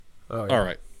Oh, yeah. All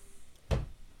right.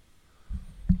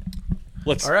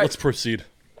 Let's proceed.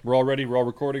 We're all ready. We're all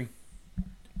recording.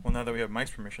 Well, now that we have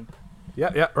Mike's permission.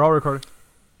 Yeah, we're all recording.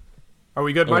 Are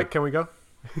we good, Mike? Can we go?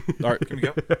 All right. Can we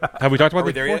go? Have we talked about Are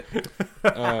we this there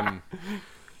before? yet?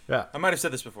 Yeah. I might have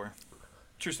said this before.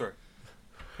 True story.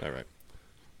 All right.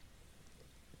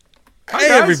 Hi, Hey,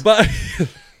 guys. everybody.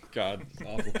 God, it's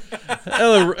awful.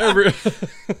 Hello,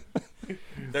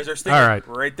 There's our sticker. All right.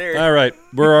 Right there. All right.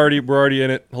 We're already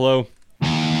in it. Hello.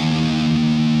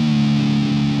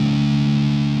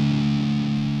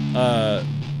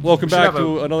 Welcome should back have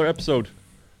to another episode.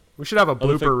 We should have a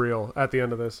Other thing- blooper reel at the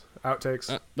end of this.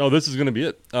 Outtakes. No, this is gonna be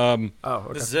it. Oh,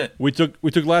 okay. This is it. We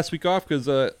took last week off because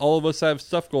all of us have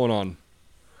stuff going on.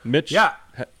 Mitch, Yeah.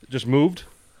 just moved.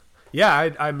 Yeah,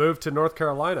 I moved to North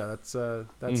Carolina.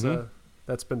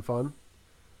 That's been fun.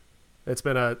 It's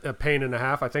been a pain and a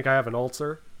half. I think I have an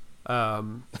ulcer.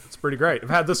 It's pretty great.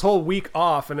 I've had this whole week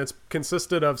off, and it's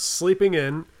consisted of sleeping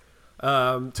in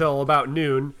till about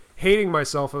noon, hating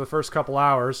myself for the first couple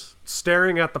hours,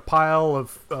 staring at the pile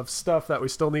of stuff that we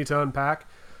still need to unpack,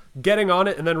 getting on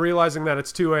it, and then realizing that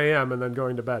it's 2 a.m. and then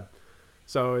going to bed.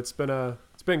 So it's been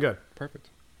good. Perfect.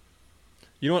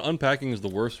 You know what? Unpacking is the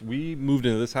worst. We moved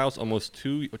into this house almost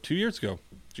two years ago.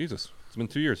 Jesus, it's been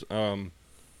 2 years.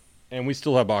 And we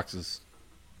still have boxes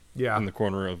Yeah. in the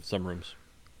corner of some rooms.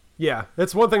 Yeah,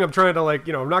 it's one thing I'm trying to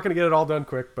I'm not going to get it all done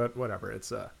quick, but whatever.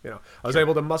 It's I was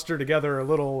able to muster together a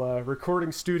little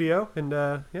recording studio, and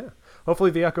hopefully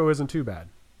the echo isn't too bad.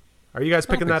 Are you guys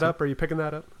picking that up? Are you picking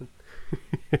that up?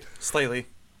 Slightly.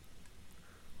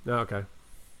 No, okay.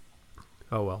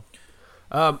 Oh well.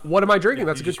 What am I drinking?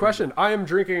 That's a good question. I am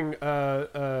drinking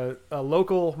a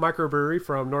local microbrewery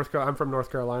from I'm from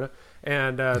North Carolina,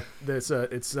 and it's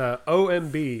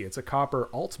OMB. It's a copper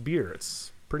alt beer.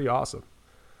 It's pretty awesome.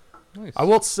 Nice. I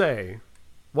will say,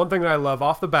 one thing that I love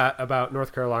off the bat about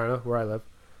North Carolina, where I live,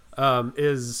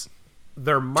 is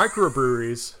their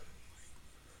microbreweries.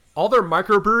 All their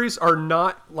microbreweries are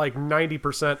not like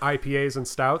 90% IPAs and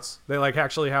stouts. They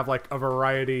actually have a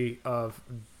variety of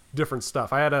different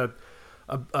stuff. I had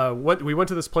we went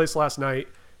to this place last night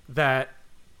that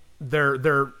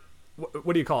their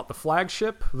what do you call it? The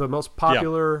flagship, the most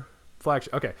popular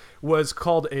flagship. Okay, was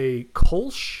called a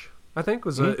Kolsch. I think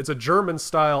it's a German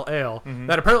style ale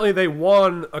that apparently they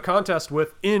won a contest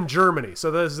with in Germany. So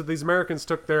these Americans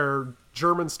took their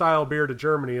German style beer to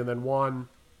Germany and then won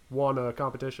a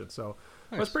competition. So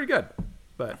that's pretty good.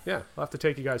 But yeah, I'll have to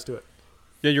take you guys to it.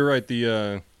 Yeah, you're right.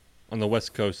 The on the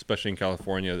West Coast, especially in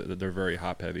California, they're very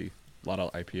hop heavy. A lot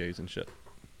of IPAs and shit.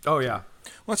 Oh yeah.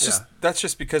 Well, that's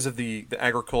just because of the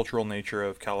agricultural nature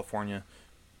of California.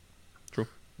 True.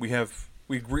 We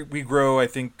grow, I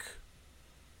think,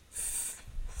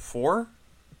 three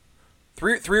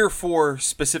or four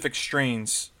specific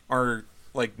strains are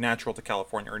natural to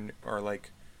California, or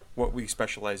what we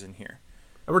specialize in here.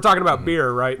 And we're talking about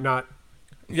beer, right? Not.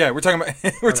 Yeah, we're talking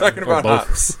about both.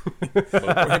 hops.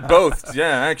 Both.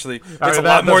 Yeah, actually, it's a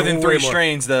lot more than three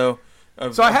strains though.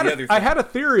 So I had a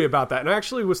theory about that, and I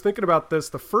actually was thinking about this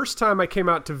the first time I came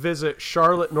out to visit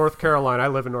Charlotte, North Carolina. I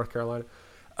live in North Carolina.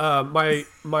 My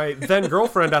then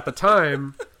girlfriend at the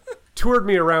time toured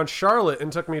me around Charlotte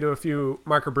and took me to a few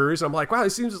microbreweries. I'm like, wow, it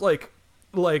seems like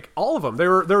all of them.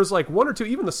 There was one or two.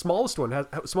 Even the smallest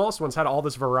ones had all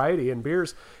this variety in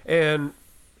beers. And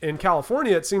in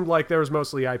California, it seemed like there was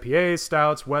mostly IPAs,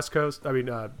 stouts, West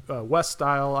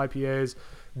style IPAs,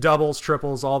 doubles,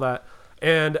 triples, all that.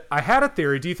 And I had a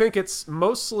theory. Do you think it's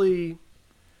mostly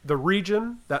the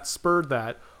region that spurred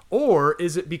that, or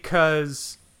is it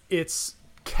because it's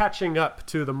catching up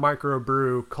to the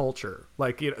microbrew culture?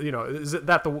 Is it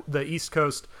that the East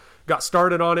Coast got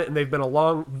started on it and they've been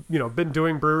been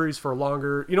doing breweries for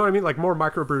longer? You know what I mean? Like more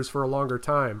microbrews for a longer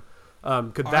time.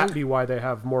 Could that be why they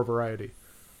have more variety?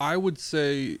 I would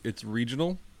say it's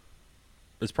regional.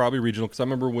 It's probably regional because I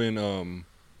remember when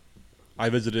I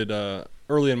visited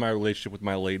early in my relationship with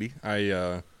my lady.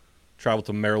 I traveled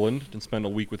to Maryland and spent a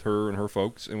week with her and her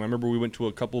folks. And I remember we went to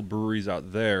a couple breweries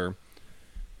out there.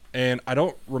 And I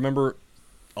don't remember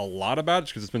a lot about it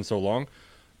because it's been so long.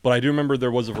 But I do remember there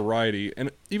was a variety.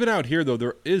 And even out here, though,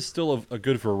 there is still a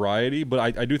good variety.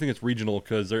 But I do think it's regional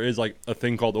because there is a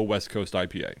thing called a West Coast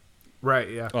IPA. Right,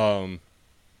 yeah. And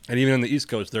even on the East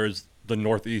Coast, there's the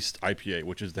Northeast IPA,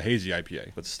 which is the hazy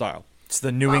IPA. That's style. It's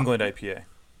the New England IPA.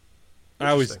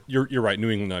 You're right, New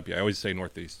England IPA. I always say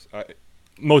Northeast.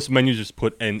 Most menus just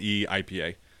put NE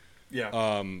IPA.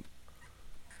 Yeah.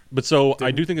 But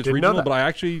I do think it's regional, but I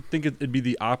actually think it'd be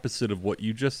the opposite of what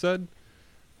you just said.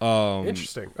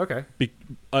 Interesting. Okay.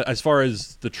 As far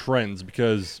as the trends,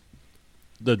 because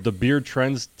the beer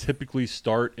trends typically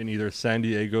start in either San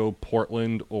Diego,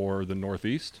 Portland, or the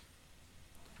Northeast.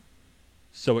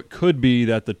 So it could be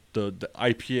that the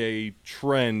IPA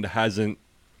trend hasn't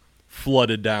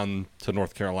flooded down to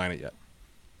North Carolina yet.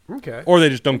 Okay. Or they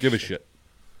just don't give a shit.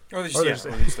 Or they just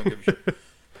don't give a shit.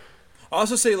 I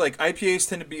also say like IPAs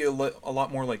tend to be a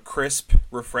lot more like crisp,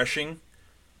 refreshing.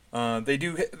 They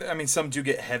do. I mean, some do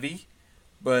get heavy,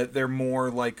 but they're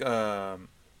more like a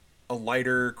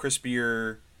lighter,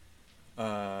 crispier,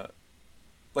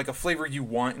 like a flavor you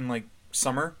want in like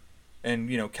summer.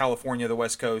 And California, the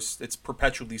West Coast, it's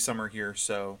perpetually summer here,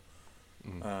 so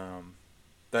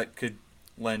that could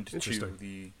lend to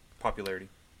the popularity.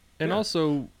 And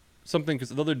also something, because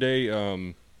the other day, I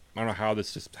don't know how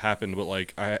this just happened, but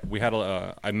like I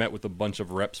met with a bunch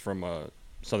of reps from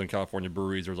Southern California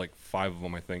breweries. There was like 5 of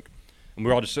them, I think, and we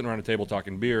were all just sitting around a table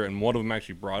talking beer. And one of them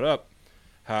actually brought up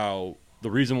how the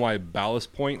reason why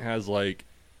Ballast Point has like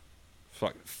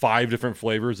 5 different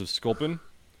flavors of Sculpin.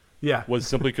 Yeah. Was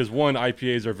simply because, 1,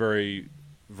 IPAs are very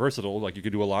versatile, like you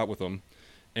could do a lot with them,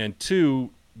 and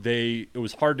 2, it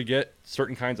was hard to get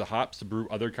certain kinds of hops to brew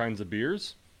other kinds of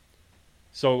beers.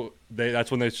 So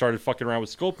that's when they started fucking around with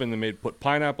Sculpin. They put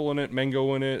pineapple in it,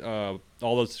 mango in it,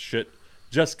 all those shit,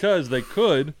 just because they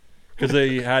could, because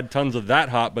they had tons of that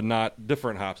hop, but not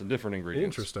different hops and different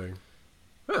ingredients. Interesting.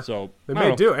 Huh. So they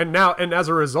may do, and as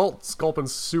a result,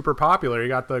 Sculpin's super popular. You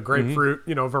got the grapefruit,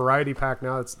 variety pack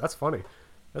now. That's funny.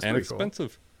 That's and pretty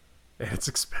expensive. Cool. And it's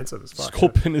expensive as fuck.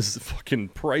 Sculpin is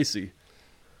fucking pricey.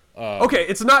 Okay,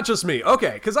 it's not just me.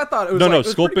 Okay, because I thought it was it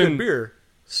was Sculpin, pretty good beer.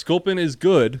 Sculpin is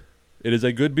good. It is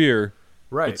a good beer.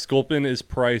 Right. But Sculpin is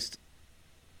priced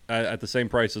at the same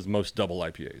price as most double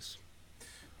IPAs.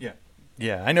 Yeah.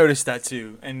 Yeah, I noticed that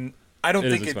too. And I don't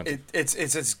think it's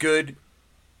as good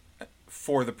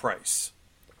for the price.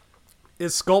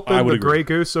 Is Sculpin the Grey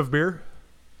Goose of beer?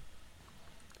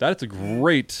 That's a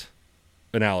great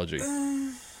analogy.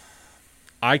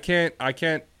 I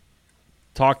can't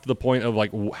talk to the point of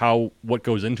like what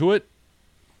goes into it,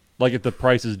 like if the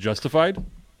price is justified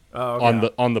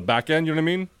on the back end, you know what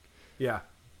I mean? Yeah.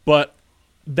 But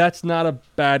that's not a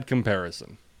bad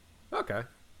comparison. Okay.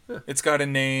 Yeah. It's got a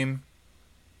name.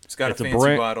 It's got a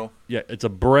fancy bottle. Yeah, it's a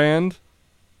brand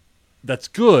that's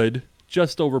good,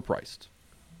 just overpriced.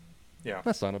 Yeah.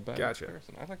 That's not a bad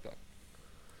comparison. I like that.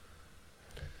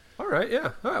 All right,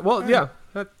 yeah. All right, well, yeah.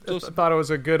 I thought it was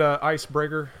a good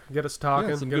icebreaker. Get us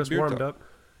talking, get us warmed up,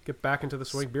 get back into the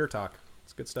swing beer talk.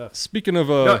 It's good stuff. Speaking of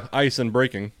ice and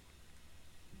breaking,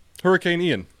 Hurricane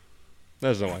Ian.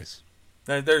 There's no ice.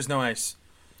 There's no ice.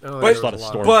 Oh,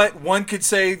 but one could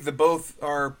say the both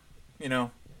are,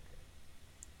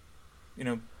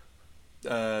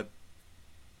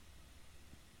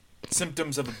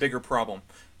 symptoms of a bigger problem.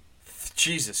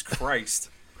 Jesus Christ.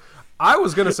 I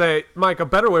was going to say, Mike, a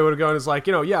better way would have gone is like,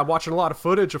 watching a lot of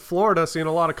footage of Florida, seeing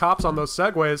a lot of cops on those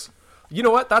segways. You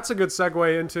know what? That's a good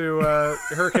segue into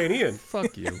Hurricane Ian.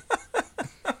 Fuck you.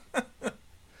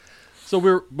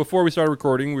 So before we started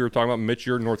recording, we were talking about Mitch.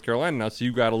 You're in North Carolina now, so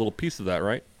you got a little piece of that,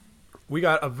 right? We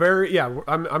got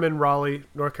I'm in Raleigh,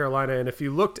 North Carolina, and if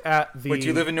you looked at the... Wait, do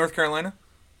you live in North Carolina?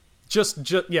 Just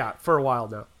for a while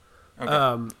now.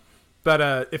 Okay.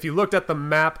 But if you looked at the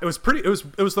map, it was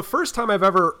the first time I've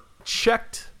ever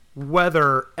checked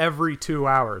weather every 2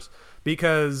 hours,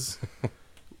 because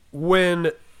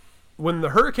when the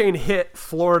hurricane hit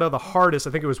Florida the hardest, I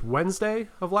think it was Wednesday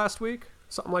of last week,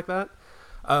 something like that.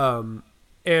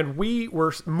 And we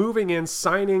were moving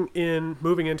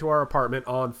into our apartment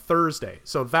on Thursday.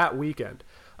 So that weekend.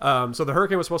 So the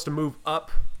hurricane was supposed to move up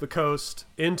the coast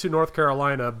into North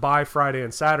Carolina by Friday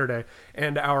and Saturday,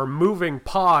 and our moving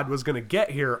pod was going to get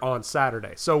here on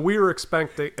Saturday. So we were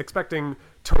expecting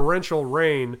torrential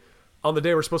rain on the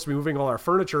day we're supposed to be moving all our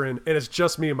furniture in, and it's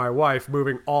just me and my wife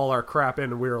moving all our crap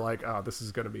in, and we were like, oh, this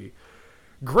is going to be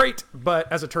great.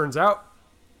 But as it turns out,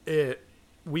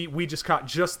 we just caught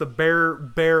just the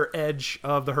bare edge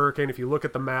of the hurricane. If you look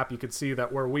at the map, you could see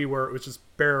that where we were, it was just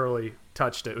barely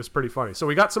touched it. It was pretty funny. So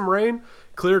we got some rain,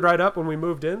 cleared right up when we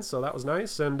moved in, so that was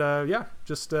nice. And that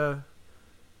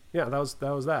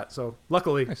was that. So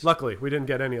luckily we didn't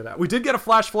get any of that. We did get a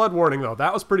flash flood warning though.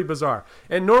 That was pretty bizarre.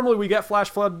 And normally we get flash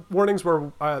flood warnings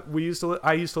where I used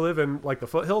to live in like the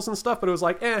foothills and stuff, but it was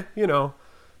like,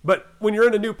 But when you're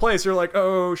in a new place, you're like,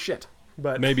 oh shit.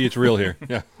 But maybe it's real here.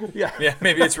 Yeah. Yeah,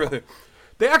 maybe it's real here.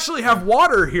 They actually have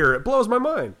water here. It blows my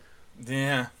mind.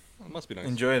 Yeah. Well, it must be nice.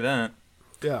 Enjoy that.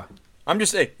 Yeah. I'm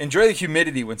just saying, enjoy the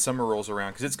humidity when summer rolls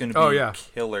around, because it's going to be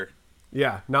killer.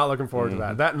 Yeah, not looking forward to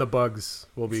that. That and the bugs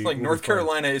will be... It's like North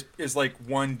Carolina is like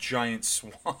one giant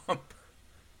swamp.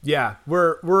 Yeah,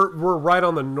 we're right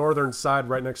on the northern side,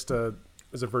 right next to,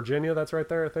 is it Virginia? That's right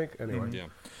there, I think. Anyway. Yeah.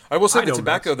 I will say I the know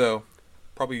tobacco nuts. though,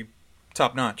 probably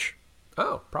top notch.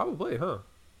 Oh, probably, huh?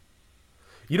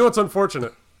 You know what's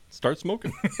unfortunate? Start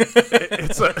smoking.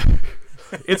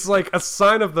 It's like a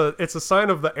sign of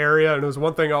the area, and it was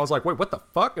one thing I was like, wait, what the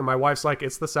fuck? And my wife's like,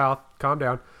 it's the South, calm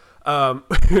down.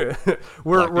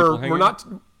 We're not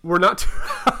too,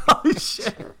 holy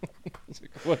shit.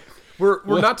 What?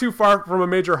 We're not too far from a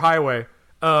major highway.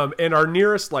 And our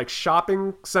nearest like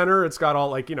shopping center, it's got all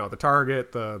like, you know, the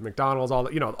Target, the McDonald's, all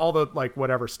the, you know, all the like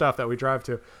whatever stuff that we drive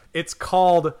to. It's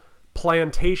called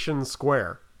Plantation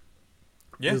Square.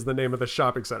 Yeah. Is the name of the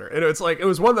shopping center. And it's like, it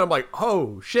was one that I'm like,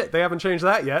 oh shit, they haven't changed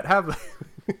that yet, have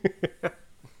they?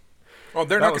 Well,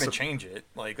 they're That not was going to change it.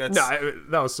 Like that's No,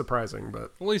 that was surprising,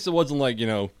 but At least it wasn't like, you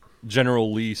know,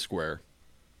 General Lee Square.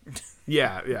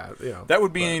 yeah, you know. that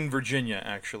would be in Virginia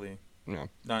actually, No.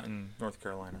 not in North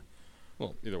Carolina.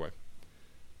 Well, either way.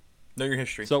 Know your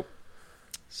history. So,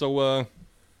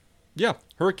 yeah,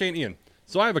 Hurricane Ian.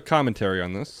 So I have a commentary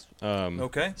on this.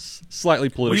 Okay. Slightly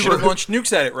We political. should have launched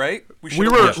nukes at it, right? We should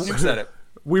have were- launched nukes at it.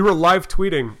 We were live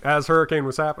tweeting as hurricane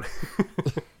was happening.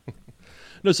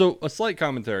 No, so a slight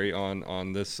commentary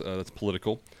on this that's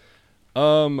political.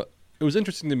 It was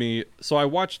interesting to me. So I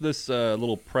watched this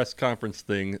little press conference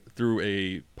thing through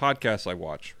a podcast I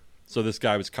watch. So this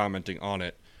guy was commenting on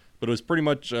it, but it was pretty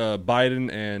much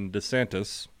Biden and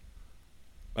DeSantis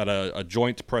at a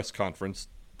joint press conference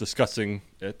discussing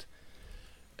it.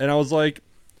 And I was like,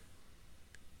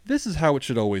 this is how it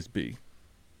should always be.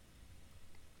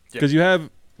 Because you have,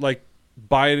 like,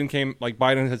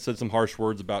 Biden had said some harsh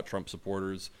words about Trump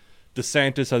supporters.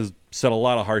 DeSantis has said a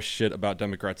lot of harsh shit about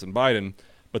Democrats and Biden.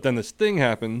 But then this thing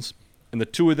happens, and the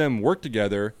two of them work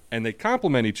together, and they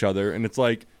complement each other, and it's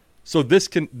like, so this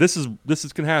can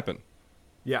happen.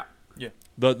 Yeah. Yeah.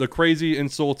 The crazy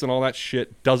insults and all that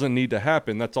shit doesn't need to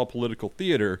happen. That's all political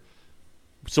theater.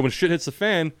 So when shit hits the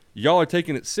fan, y'all are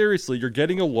taking it seriously. You're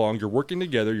getting along. You're working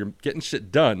together. You're getting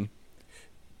shit done.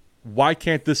 Why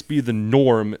can't this be the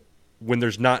norm when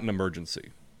there's not an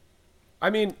emergency? I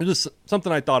mean, It's just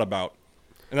something I thought about,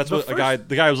 and that's what the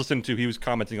guy I was listening to. He was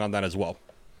commenting on that as well.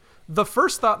 the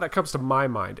first thought that comes to my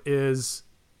mind is,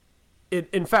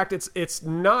 in fact, it's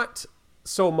not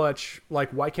so much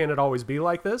like, why can't it always be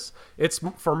like this? It's,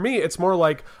 for me, it's more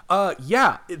like,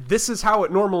 this is how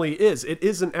it normally is. It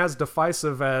isn't as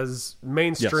divisive as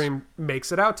mainstream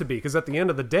makes it out to be, because at the end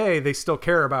of the day, they still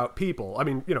care about people. I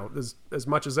mean, you know, as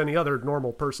much as any other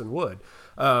normal person would.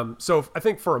 So I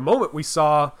think for a moment we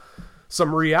saw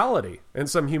some reality and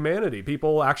some humanity,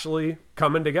 people actually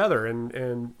coming together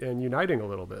and uniting a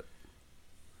little bit.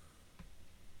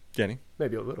 Danny?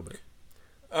 Maybe a little bit.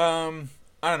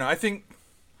 I don't know. I think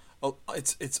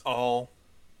it's all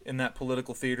in that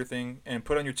political theater thing. And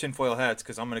put on your tinfoil hats,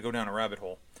 because I'm going to go down a rabbit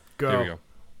hole. Go. There we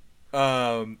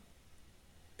go.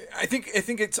 I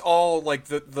think it's all like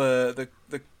the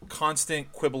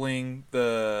constant quibbling,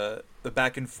 the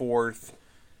back and forth.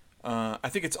 I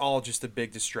think it's all just a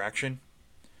big distraction.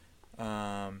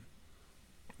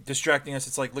 Distracting us.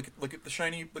 It's like look at the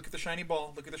shiny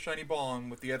ball. Look at the shiny ball, and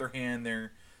with the other hand,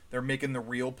 they're making the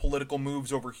real political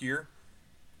moves over here.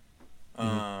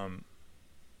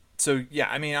 So yeah,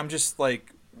 I mean, I'm just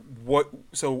like, what?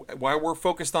 So while we're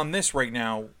focused on this right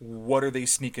now, what are they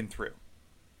sneaking through?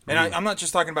 And I'm not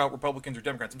just talking about Republicans or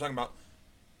Democrats. I'm talking about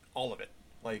all of it.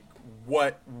 Like,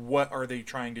 what are they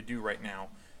trying to do right now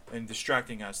and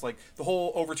distracting us? Like, the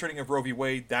whole overturning of Roe v.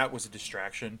 Wade, that was a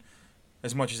distraction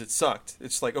as much as it sucked.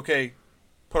 It's like, okay,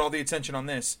 put all the attention on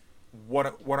this.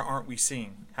 What aren't we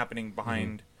seeing happening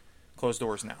behind closed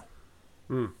doors now?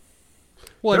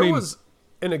 Well, There was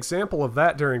an example of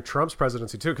that during Trump's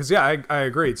presidency too, because I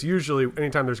agree. It's usually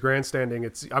anytime there's grandstanding,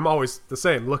 I'm always the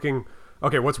same, looking,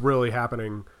 okay, what's really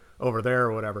happening over there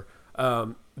or whatever.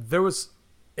 There was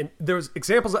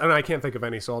examples, and I can't think of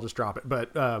any, so I'll just drop it.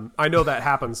 But I know that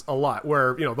happens a lot,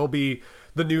 where there'll be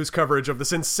the news coverage of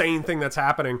this insane thing that's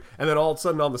happening, and then all of a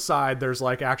sudden on the side there's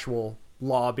like actual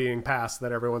law being passed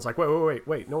that everyone's like,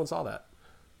 wait, no one saw that.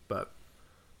 But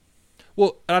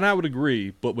well, and I would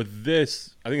agree, but with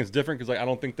this, I think it's different because I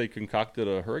don't think they concocted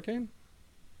a hurricane.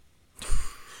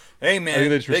 Hey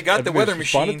man, they got the weather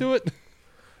machine. To it. They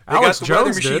Alex got the weather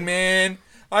Jones machine, did. man.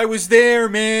 I was there,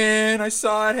 man. I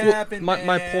saw it happen.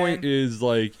 My point is,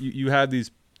 like, you have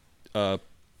these,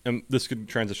 and this could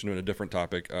transition to a different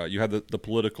topic. You have the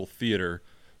political theater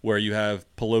where you have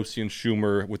Pelosi and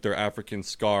Schumer with their African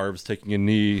scarves taking a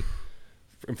knee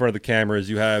in front of the cameras.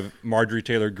 You have Marjorie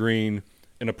Taylor Greene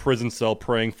in a prison cell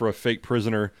praying for a fake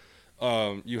prisoner.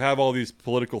 You have all these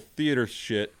political theater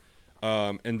shit,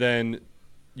 and then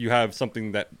you have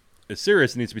something that is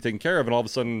serious and needs to be taken care of, and all of a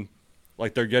sudden,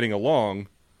 like, they're getting along.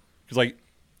 Because, like,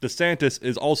 DeSantis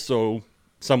is also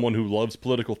someone who loves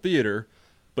political theater,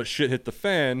 but shit hit the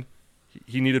fan.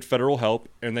 He needed federal help,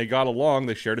 and they got along.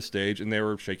 They shared a stage, and they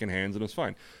were shaking hands, and it was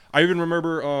fine. I even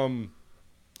remember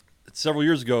several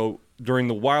years ago during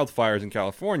the wildfires in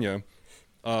California.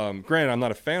 Granted, I'm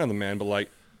not a fan of the man, but like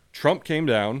Trump came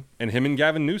down, and him and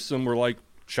Gavin Newsom were like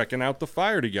checking out the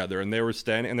fire together, and they were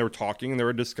standing, and they were talking, and they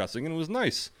were discussing, and it was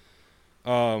nice.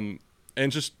 And it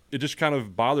just kind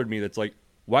of bothered me. That's like,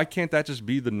 why can't that just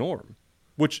be the norm?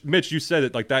 Which, Mitch, you said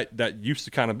it like that used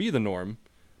to kind of be the norm.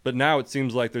 But now it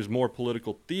seems like there's more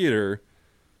political theater,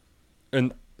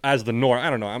 and as the norm,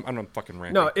 I don't know. I'm not fucking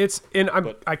ranting. No,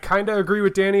 I kind of agree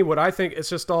with Danny. What I think it's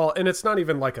just all, and it's not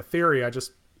even like a theory.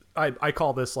 I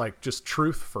call this like just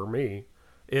truth for me,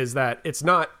 is that it's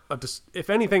not if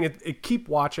anything, it keep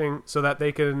watching so that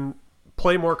they can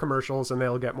play more commercials and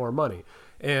they'll get more money.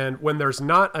 And when there's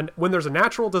a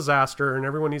natural disaster and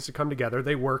everyone needs to come together,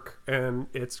 they work and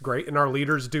it's great. And our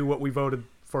leaders do what we voted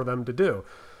for them to do.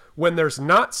 When there's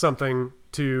not something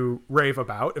to rave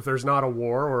about, if there's not a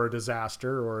war or a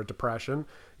disaster or a depression,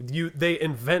 they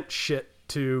invent shit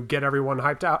to get everyone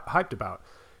hyped about.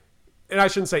 And I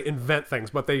shouldn't say invent things,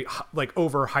 but they like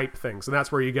overhype things. And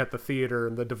that's where you get the theater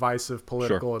and the divisive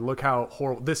political, and look how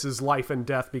horrible this is, life and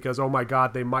death, because, oh my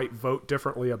God, they might vote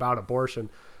differently about abortion.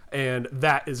 And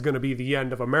that is going to be the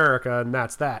end of America. And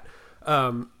that's that.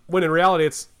 When in reality,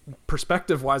 it's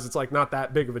perspective wise, it's like not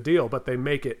that big of a deal, but they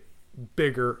make it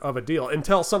bigger of a deal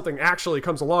until something actually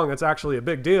comes along that's actually a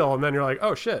big deal, and then you're like,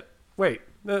 oh shit, wait,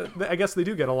 I guess they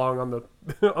do get along on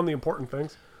the on the important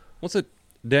things. What's it,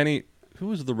 Danny? Who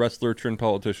was the wrestler turned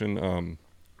politician?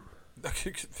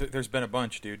 There's been a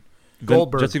bunch, dude.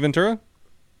 Goldberg. Jesse Ventura.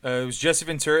 It was Jesse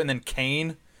Ventura, and then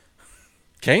Kane.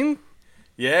 Kane?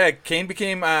 Yeah, Kane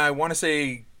became, I want to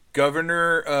say,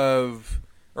 governor of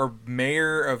or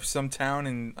mayor of some town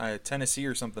in Tennessee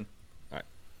or something.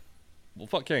 Well,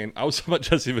 fuck Kane. I was talking about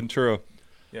Jesse Ventura.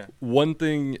 Yeah. One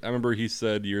thing I remember he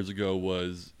said years ago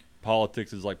was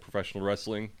politics is like professional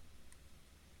wrestling.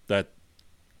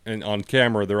 And on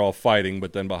camera they're all fighting,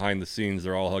 but then behind the scenes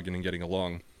they're all hugging and getting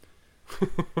along.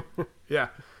 Yeah.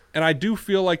 And I do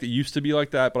feel like it used to be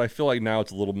like that, but I feel like now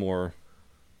it's a little more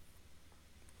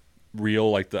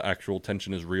real, like the actual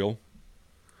tension is real.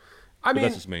 I mean,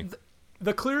 that's just me.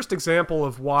 The clearest example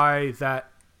of why that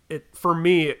for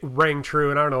me, it rang true,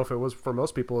 and I don't know if it was for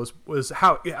most people, was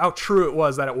how true it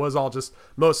was that it was all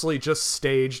mostly just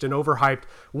staged and overhyped,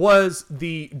 was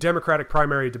the Democratic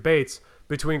primary debates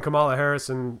between Kamala Harris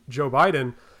and Joe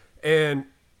Biden, and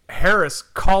Harris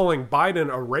calling Biden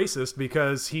a racist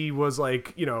because he was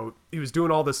like, he was doing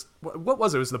all this, what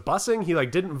was it? It was the busing? He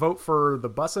like didn't vote for the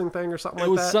busing thing or something like that?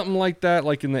 It was something like that,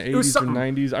 like in the 80s or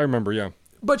 90s. I remember, yeah.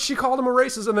 But she called him a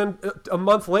racist, and then a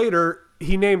month later,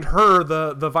 he named her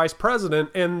the vice president,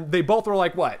 and they both were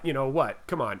like, what? What?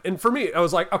 Come on. And for me, I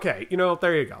was like, okay,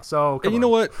 there you go. So, and you know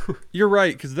what? You're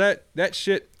right, because that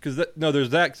shit, there's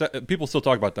that, people still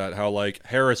talk about that, how, like,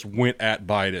 Harris went at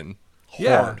Biden hard.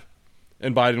 Yeah.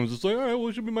 And Biden was just like, all right, well,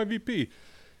 it should be my VP.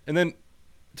 And then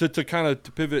to kind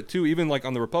of pivot, too, even, like,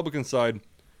 on the Republican side,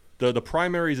 the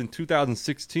primaries in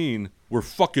 2016 were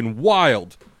fucking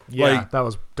wild. Yeah, like, that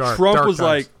was dark. Trump dark was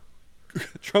times.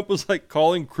 Trump was like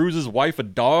calling Cruz's wife a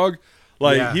dog.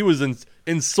 Like he was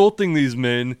insulting these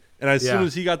men, and as soon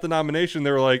as he got the nomination,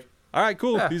 they were like, "All right,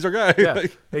 cool, these are guys." Yeah,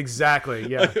 exactly.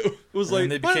 Yeah, it was like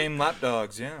and they became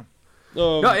lapdogs. Yeah.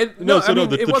 It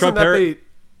wasn't Trump that they.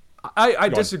 I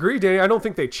disagree, Danny. I don't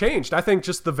think they changed. I think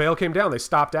just the veil came down. They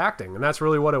stopped acting, and that's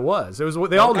really what it was. It was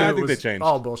they all knew it was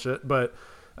all bullshit, but.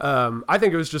 I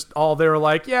think it was just all they were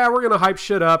like, yeah, we're going to hype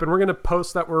shit up and we're going to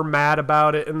post that we're mad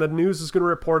about it and the news is going to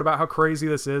report about how crazy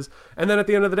this is. And then at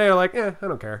the end of the day, they're like, I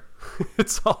don't care.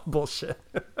 It's all bullshit.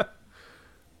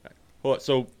 Well,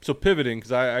 so pivoting,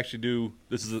 because I actually do,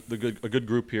 this is a good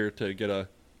group here to get a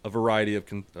variety of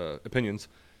opinions.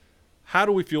 How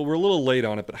do we feel? We're a little late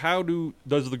on it, but how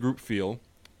does the group feel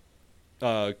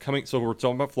so we're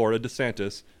talking about Florida,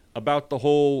 DeSantis, about the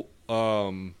whole,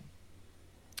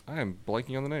 I am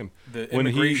blanking on the name. The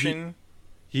immigration.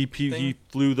 He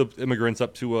flew the immigrants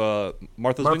up to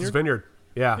Martha's Vineyard.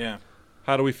 Yeah.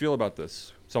 How do we feel about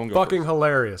this? Someone go fucking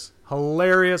first.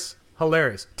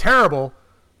 Hilarious. Terrible.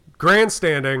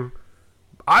 Grandstanding.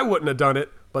 I wouldn't have done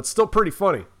it, but still pretty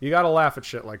funny. You got to laugh at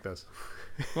shit like this.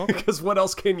 Because what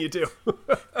else can you do?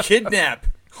 Kidnap.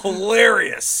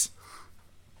 Hilarious.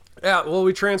 Yeah, well,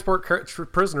 we transport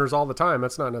prisoners all the time.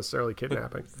 That's not necessarily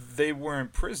kidnapping. But they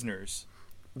weren't prisoners.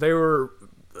 They were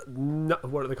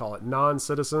what do they call it?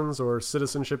 Non-citizens or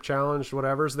citizenship challenged,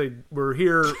 whatever. They were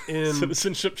here in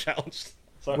citizenship challenged.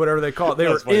 Sorry. Whatever they call it. They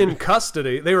were in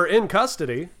custody. They were in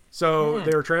custody, so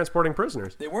they were transporting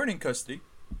prisoners. They weren't in custody.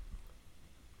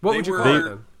 What would you call it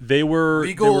then? They were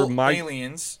legal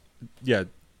aliens. Yeah,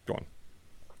 go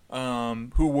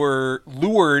on. Who were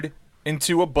lured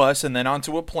into a bus and then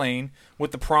onto a plane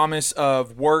with the promise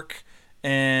of work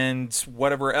and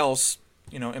whatever else,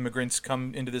 immigrants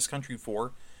come into this country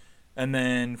for, and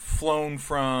then flown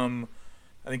from,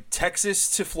 I think,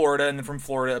 Texas to Florida, and then from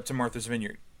Florida up to Martha's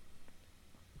Vineyard.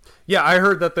 Yeah, I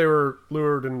heard that they were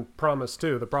lured and promised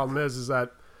too. The problem is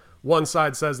that one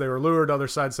side says they were lured, other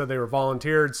side said they were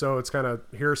volunteered, so it's kind of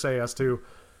hearsay as to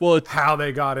how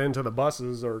they got into the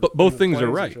buses. But both things are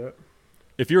right.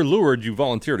 If you're lured, you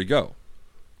volunteer to go.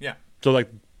 Yeah. So,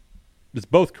 it's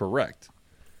both correct.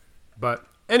 But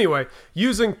anyway,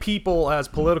 using people as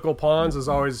political pawns is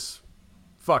always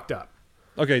fucked up.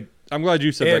 Okay, I'm glad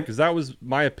you said that, because that was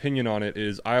my opinion on it.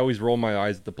 Is I always roll my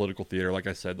eyes at the political theater. Like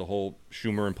I said, the whole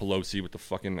Schumer and Pelosi with the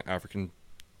fucking African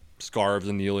scarves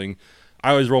and kneeling.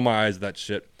 I always roll my eyes at that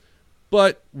shit.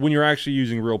 But when you're actually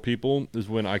using real people is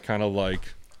when I kind of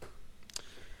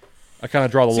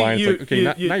draw the line. It's okay,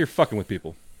 now you're fucking with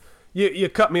people. You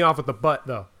cut me off with the but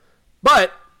though.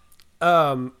 But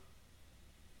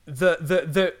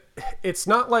it's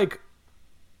not like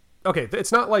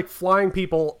it's not like flying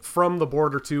people from the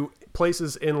border to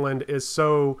places inland is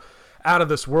so out of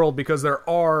this world, because there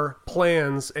are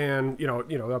plans, and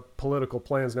the political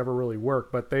plans never really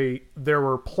work, but they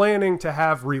were planning to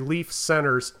have relief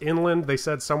centers inland. They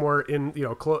said somewhere in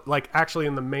actually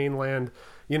in the mainland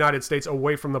United States,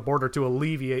 away from the border, to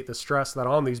alleviate the stress that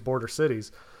on these border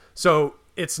cities. So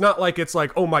it's not like it's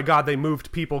like, oh my God, they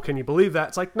moved people. Can you believe that?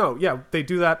 It's like, no, yeah, they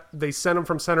do that. They send them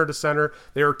from center to center.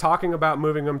 They were talking about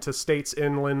moving them to states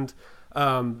inland.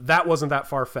 That wasn't that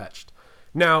far-fetched.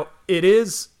 Now, it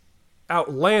is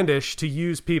outlandish to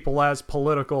use people as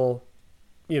political,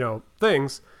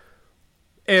 things.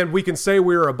 And we can say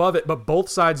we're above it, but both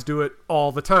sides do it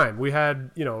all the time. We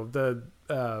had, the...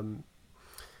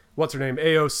 what's her name,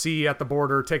 AOC at the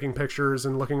border taking pictures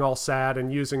and looking all sad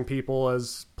and using people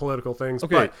as political things.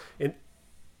 Okay. But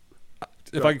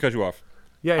if I can cut you off.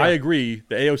 Yeah. I agree.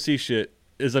 The AOC shit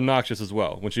is obnoxious as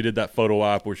well. When she did that photo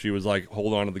op where she was like,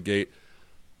 hold on to the gate.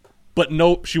 But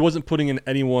no, she wasn't putting in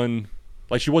anyone,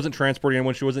 she wasn't transporting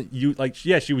anyone. She wasn't,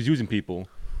 she was using people,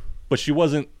 but she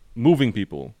wasn't moving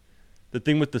people. The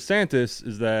thing with DeSantis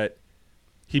is that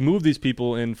he moved these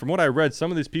people, and from what I read,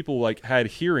 some of these people had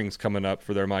hearings coming up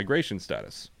for their migration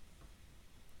status.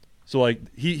 So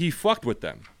he fucked with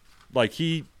them.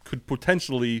 He could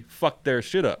potentially fuck their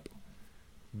shit up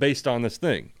based on this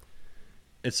thing.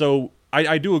 And so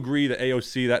I do agree that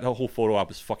AOC, that whole photo op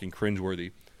is fucking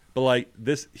cringeworthy. But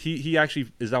this, he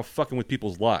actually is now fucking with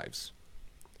people's lives.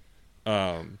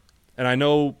 And I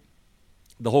know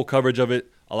the whole coverage of it,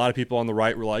 a lot of people on the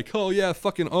right were like, oh yeah,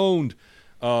 fucking owned.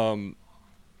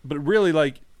 But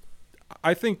really,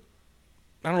 I think,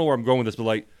 I don't know where I'm going with this,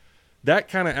 but that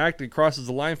kind of acting crosses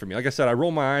the line for me. Like I said, I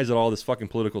roll my eyes at all this fucking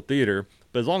political theater,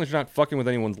 but as long as you're not fucking with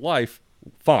anyone's life,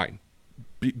 fine.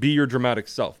 Be your dramatic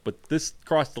self. But this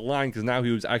crossed the line because now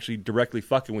he was actually directly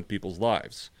fucking with people's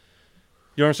lives.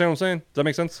 You understand what I'm saying? Does that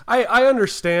make sense? I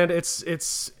understand.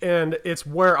 It's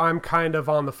where I'm kind of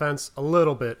on the fence a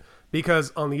little bit,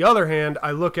 because on the other hand,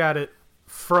 I look at it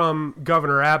from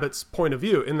Governor Abbott's point of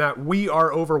view, in that we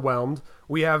are overwhelmed.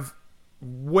 We have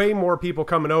way more people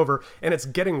coming over, and it's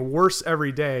getting worse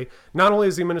every day. Not only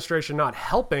is the administration not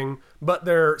helping, but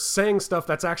they're saying stuff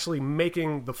that's actually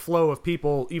making the flow of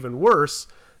people even worse.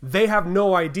 They have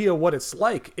no idea what it's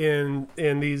like in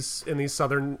these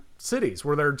southern cities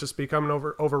where they're just becoming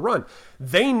overrun.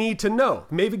 They need to know.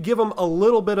 Maybe give them a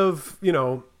little bit of,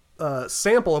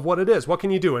 sample of what it is. What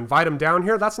can you do? Invite them down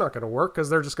here? That's not going to work, because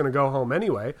they're just going to go home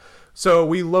anyway. So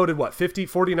we loaded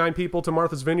 49 people to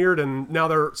Martha's Vineyard, and now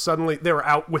they were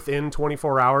out within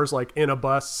 24 hours, in a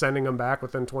bus, sending them back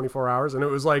within 24 hours. And it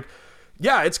was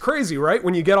yeah, it's crazy, right?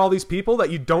 When you get all these people that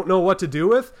you don't know what to do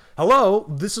with. Hello,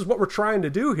 this is what we're trying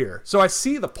to do here. So I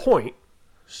see the point.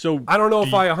 So I don't know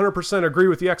if I 100% agree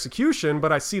with the execution,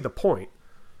 but I see the point.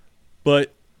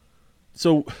 But I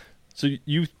just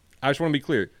want to be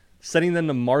clear. Sending them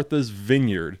to Martha's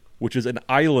Vineyard, which is an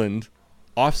island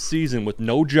off season with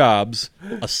no jobs,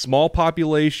 a small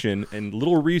population, and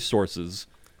little resources,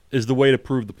 is the way to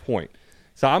prove the point.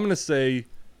 So I'm going to say,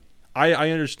 I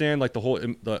understand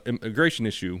the immigration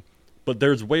issue, but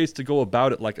there's ways to go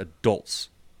about it like adults.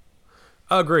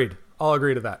 Agreed. I'll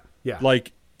agree to that. Yeah.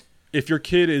 If your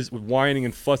kid is whining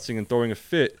and fussing and throwing a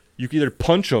fit, you can either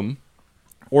punch them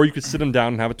or you could sit them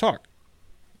down and have a talk.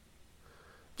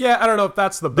 Yeah, I don't know if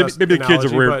that's the best Maybe the kid's a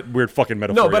analogy, weird fucking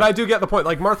metaphor. No, but I do get the point.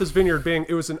 Like Martha's Vineyard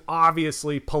it was an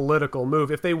obviously political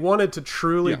move. If they wanted to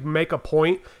truly make a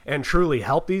point and truly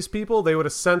help these people, they would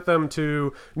have sent them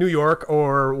to New York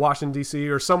or Washington, D.C.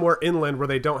 or somewhere inland where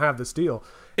they don't have this deal.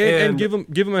 And give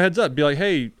them a heads up. Be like,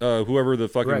 hey, whoever the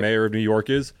fucking mayor of New York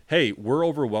is, hey, we're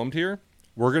overwhelmed here.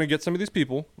 We're going to get some of these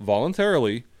people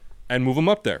voluntarily and move them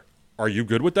up there. Are you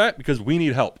good with that? Because we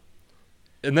need help.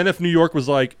 And then if New York was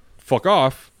like, fuck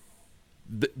off,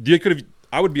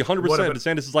 I would be 100%.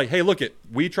 DeSantis is like, hey, look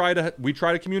we try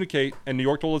to communicate, and New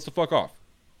York told us to fuck off.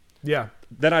 Yeah.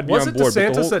 Then I'd be on board. Was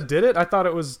it DeSantis that did it? I thought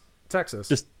it was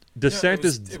Texas.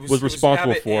 DeSantis was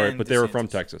responsible for it, but they were from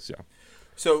Texas. Yeah.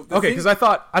 So because I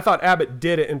thought Abbott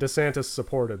did it and DeSantis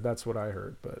supported. That's what I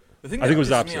heard. But the thing I think it was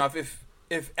pisses opposite. me off,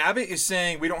 if Abbott is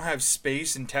saying we don't have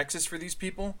space in Texas for these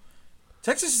people,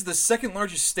 Texas is the second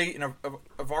largest state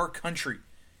of our country.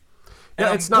 And yeah,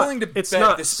 I'm it's not. willing to it's bet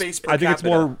not. the space per I think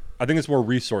capita. it's more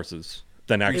resources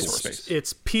than actual space.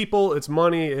 It's people. It's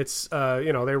money. It's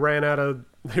they ran out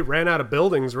of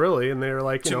buildings really, and they were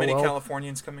like too many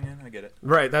Californians coming in. I get it.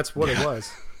 Right, that's what it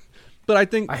was. But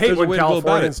I hate when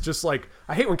Californians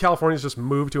just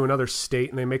move to another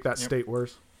state and they make that state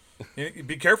worse.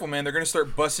 Be careful, man. They're going to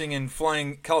start busing and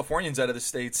flying Californians out of the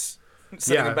states,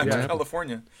 sending them back to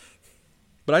California.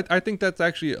 But I think that's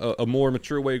actually a more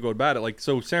mature way to go about it. Like,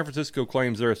 so San Francisco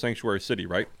claims they're a sanctuary city,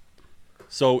 right?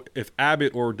 So if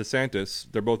Abbott or DeSantis,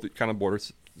 they're both kind of border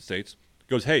states,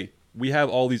 goes, hey, we have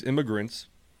all these immigrants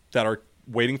that are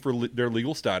waiting for their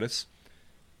legal status.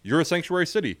 You're a sanctuary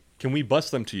city. Can we bus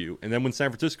them to you? And then when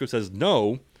San Francisco says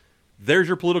no, there's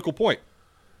your political point.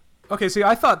 Okay, see,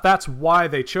 I thought that's why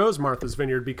they chose Martha's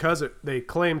Vineyard, because they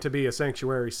claim to be a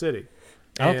sanctuary city.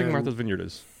 I don't think Martha's Vineyard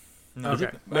is. No,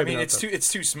 okay. I mean, it's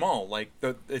too small. Like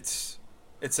it's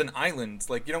an island.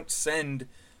 Like you don't send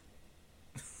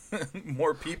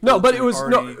more people. No, but it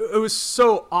was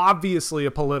so obviously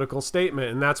a political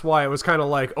statement, and that's why it was kind of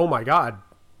like, oh my god,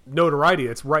 notoriety.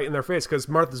 It's right in their face, because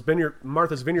Martha's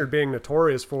Vineyard being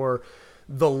notorious for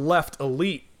the left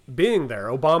elite being there.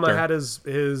 Obama had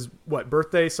his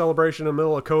birthday celebration in the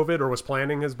middle of COVID, or was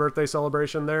planning his birthday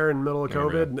celebration there in the middle of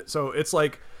COVID. So it's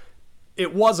like,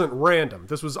 it wasn't random.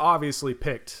 This was obviously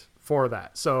picked for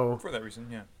that. So for that reason,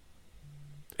 yeah.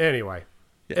 Anyway,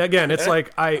 again, it's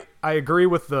like I agree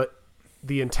with the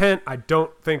intent. I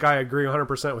don't think I agree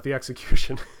 100% with the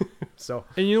execution. So,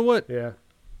 and you know what? Yeah,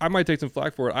 I might take some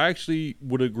flack for it. I actually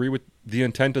would agree with the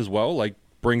intent as well. Like,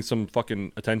 bring some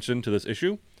fucking attention to this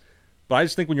issue. But I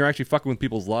just think when you're actually fucking with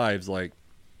people's lives, like,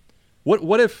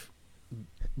 what if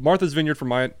Martha's Vineyard, from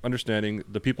my understanding,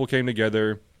 the people came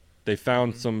together. They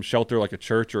found some shelter, like a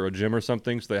church or a gym or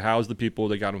something, so they housed the people,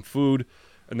 they got them food,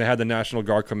 and they had the National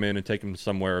Guard come in and take them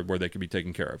somewhere where they could be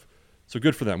taken care of. So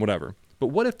good for them, whatever. But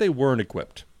what if they weren't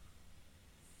equipped?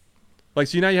 Like,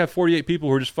 so now you have 48 people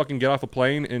who just fucking get off a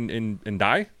plane and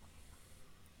die?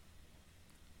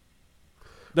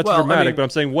 That's dramatic, but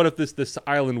I'm saying, what if this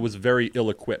island was very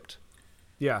ill-equipped?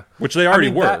 Yeah. Which they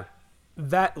already were.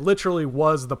 That literally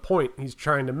was the point he's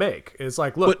trying to make. It's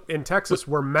like, look, in Texas,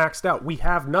 we're maxed out. We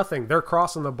have nothing. They're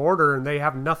crossing the border, and they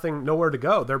have nowhere to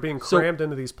go. They're being crammed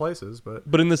into these places.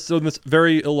 But in this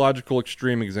very illogical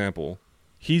extreme example,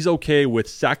 he's okay with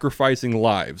sacrificing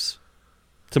lives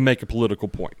to make a political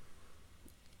point.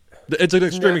 It's an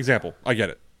extreme example. I get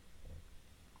it.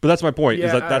 But that's my point,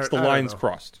 is that that's the lines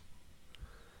crossed.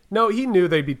 No, he knew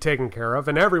they'd be taken care of,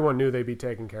 and everyone knew they'd be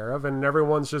taken care of, and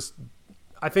everyone's just...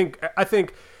 I think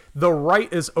the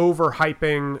right is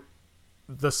overhyping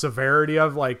the severity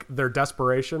of, like, their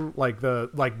desperation.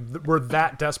 We're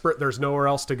that desperate, there's nowhere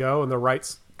else to go, and the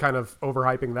right's kind of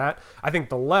overhyping that. I think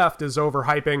the left is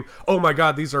overhyping, oh my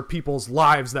god, these are people's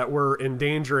lives that we're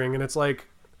endangering, and it's like,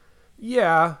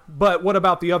 yeah, but what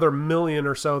about the other million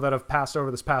or so that have passed over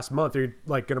this past month? Are you,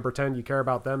 like, going to pretend you care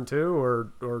about them too,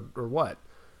 or what?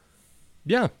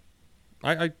 Yeah.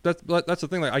 That's the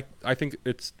thing. Like, I think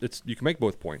it's you can make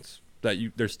both points, that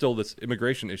there's still this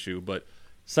immigration issue, but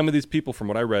some of these people, from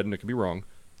what I read, and it could be wrong,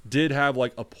 did have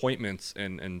like appointments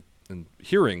and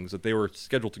hearings that they were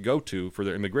scheduled to go to for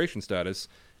their immigration status,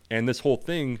 and this whole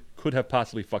thing could have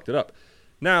possibly fucked it up.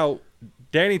 Now,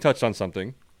 Danny touched on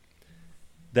something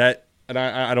that, and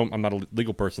I'm not a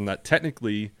legal person, that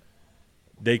technically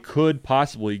they could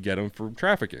possibly get them for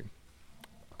trafficking.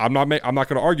 I'm not going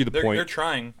to argue the point. They're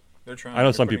trying. I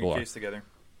know some people are. Together.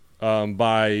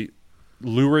 By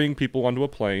luring people onto a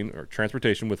plane or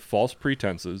transportation with false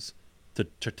pretenses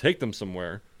to take them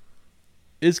somewhere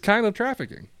is kind of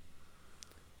trafficking.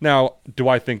 Now, do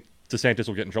I think DeSantis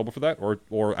will get in trouble for that,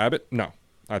 or Abbott? No,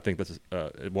 I think that's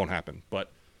it won't happen.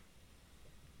 But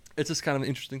it's just kind of an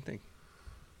interesting thing.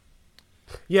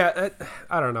 Yeah,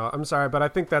 I don't know. I'm sorry, but I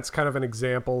think that's kind of an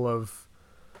example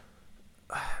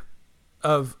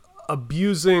of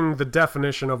abusing the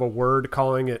definition of a word,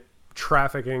 calling it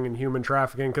trafficking and human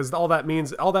trafficking, because all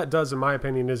that does, in my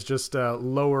opinion, is just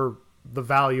lower the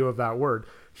value of that word.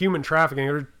 Human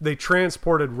trafficking, they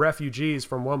transported refugees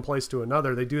from one place to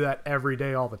another. They do that every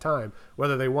day, all the time,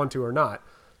 whether they want to or not.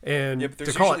 And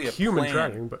to call it human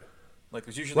trafficking, but like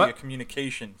there's usually a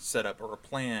communication set up or a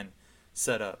plan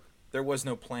set up. There was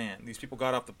no plan. These people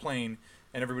got off the plane,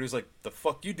 and everybody's like, "The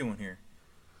fuck you doing here?"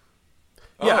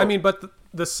 Yeah, I mean, but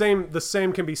the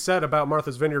same can be said about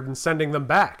Martha's Vineyard and sending them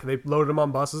back. They loaded them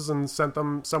on buses and sent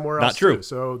them somewhere else. Not true. Too.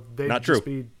 So they Not just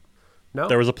true. No.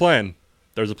 There was a plan.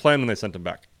 There was a plan when they sent them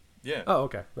back. Yeah. Oh,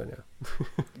 okay. Then yeah.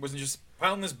 It wasn't just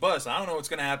pile in this bus. I don't know what's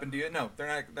going to happen to you. No,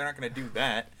 they're not going to do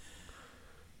that.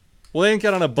 Well, they didn't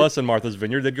get on a bus in Martha's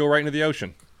Vineyard. They'd go right into the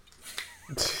ocean.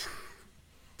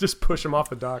 Just push them off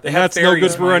the dock. And that's no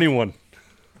good for anyone.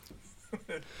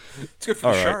 It's good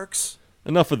for the sharks.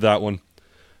 Enough of that one.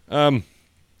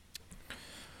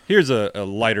 Here's a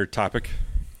lighter topic.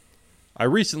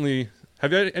 Have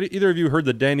either of you heard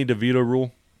the Danny DeVito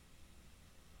rule?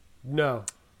 No.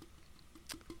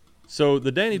 So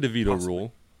the Danny DeVito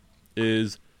rule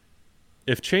is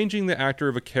if changing the actor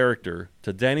of a character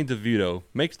to Danny DeVito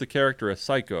makes the character a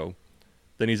psycho,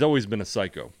 then he's always been a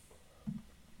psycho.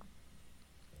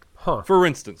 Huh. For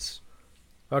instance,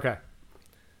 Okay.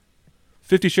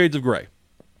 50 Shades of Grey.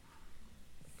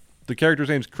 The character's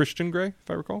name's Christian Grey, if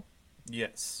I recall.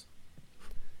 Yes.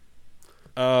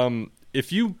 If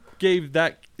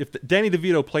Danny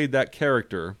DeVito played that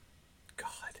character,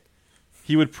 God,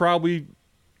 he would probably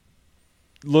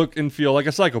look and feel like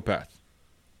a psychopath.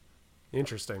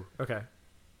 Interesting. Okay.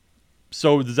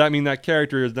 So does that mean that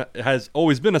character has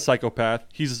always been a psychopath?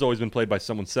 He's just always been played by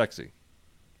someone sexy.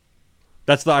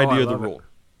 That's the idea of the rule.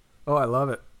 Oh, I love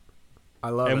it.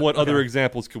 And what other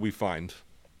examples could we find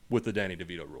with the Danny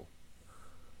DeVito rule?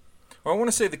 Well, I want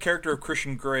to say the character of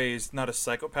Christian Grey is not a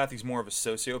psychopath. He's more of a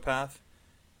sociopath.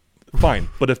 Fine,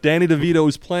 but if Danny DeVito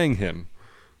is playing him,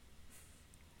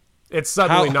 it's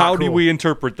suddenly not how cool. do we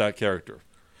interpret that character?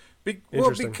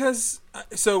 Well, because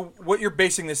so what you're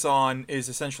basing this on is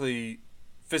essentially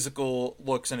physical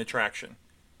looks and attraction.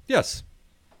 Yes.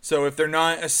 So if they're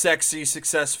not a sexy,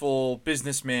 successful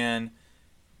businessman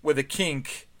with a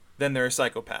kink, then they're a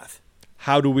psychopath.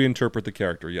 How do we interpret the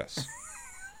character? Yes.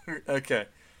 Okay.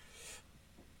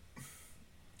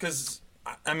 Because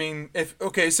I mean,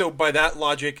 so by that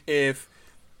logic, if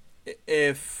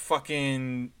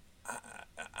fucking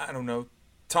I don't know,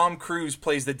 Tom Cruise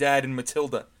plays the dad in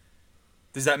Matilda,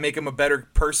 does that make him a better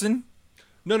person?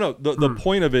 No. The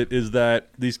point of it is that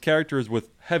these characters with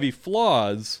heavy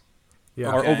flaws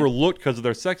are overlooked because of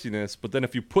their sexiness. But then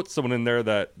if you put someone in there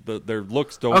that their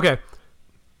looks don't. Okay.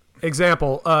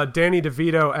 Example: Danny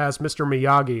DeVito as Mr.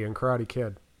 Miyagi in Karate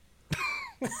Kid.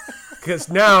 Because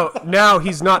now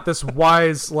he's not this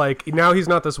wise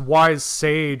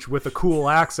sage with a cool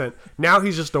accent. Now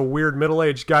he's just a weird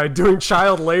middle-aged guy doing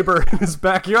child labor in his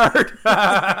backyard.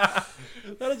 That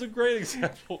is a great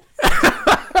example.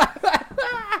 I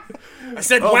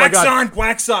said wax on,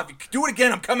 wax off. You do it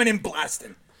again, I'm coming in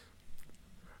blasting.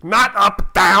 Not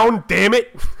up, down, damn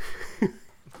it.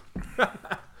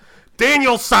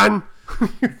 Danielson.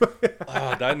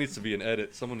 That needs to be an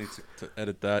edit. Someone needs to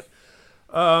edit that.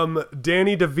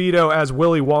 Danny DeVito as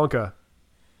Willy Wonka.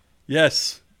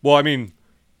 Yes. Well, I mean,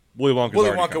 Willy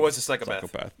Wonka was a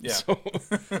psychopath. Yeah. So.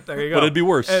 There you go. But it'd be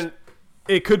worse. And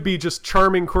it could be just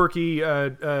charming, quirky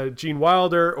Gene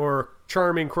Wilder, or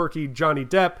charming, quirky Johnny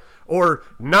Depp, or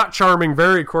not charming,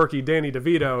 very quirky Danny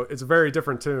DeVito. It's a very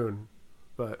different tune.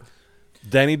 But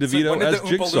Danny DeVito when as did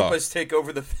the Jigsaw. Oompa Loompas take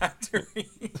over the factory?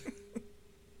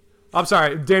 I'm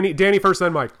sorry, Danny first,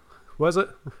 then Mike. Was it?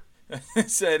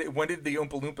 Said, when did the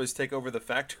Oompa Loompas take over the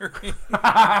factory?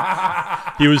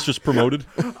 He was just promoted.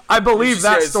 I believe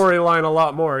that storyline a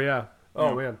lot more, yeah.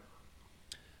 Oh, man.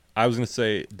 I was going to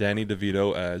say Danny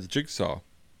DeVito as Jigsaw.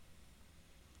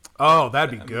 Oh,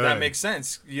 that'd be good. That makes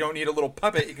sense. You don't need a little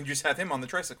puppet. You can just have him on the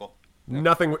tricycle. Yep.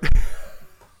 Nothing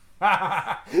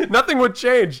would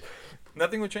change.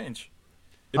 Nothing would change.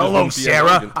 Hello,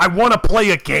 Sarah. I want to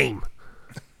play a game.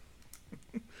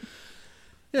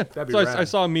 Yeah, so I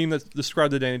saw a meme that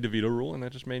described the Danny DeVito rule, and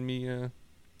that just made me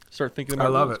start thinking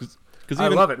about rules. I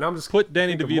love it. Now I'm just put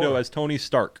Danny DeVito as Tony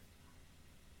Stark,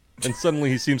 and suddenly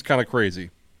he seems kind of crazy.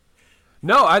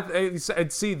 No,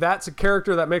 I'd see that's a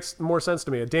character that makes more sense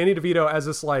to me. Danny DeVito as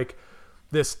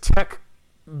this tech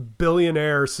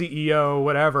billionaire CEO,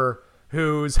 whatever,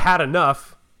 who's had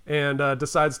enough and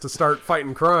decides to start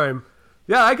fighting crime.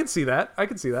 Yeah, I can see that.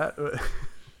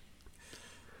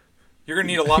 You're gonna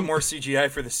need a lot more CGI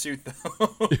for the suit,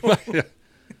 though. Yeah.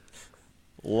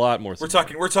 A lot more.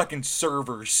 We're talking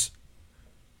servers.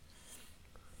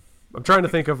 I'm trying to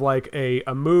think of like a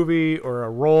movie or a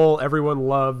role everyone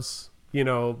loves,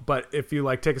 but if you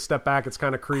like take a step back, it's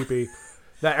kind of creepy.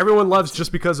 That everyone loves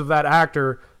just because of that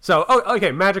actor. So,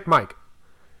 okay, Magic Mike.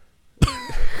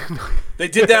 They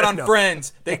did that on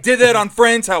Friends. They did that on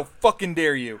Friends. How fucking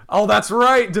dare you? Oh, that's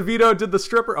right. DeVito did the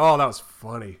stripper. Oh, that was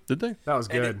funny. Did they? That was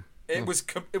good. It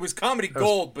was comedy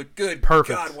gold, but good.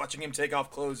 Perfect. God, watching him take off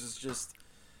clothes is just...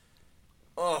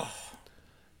 Oh.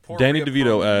 Danny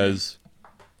DeVito as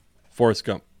Forrest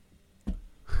Gump.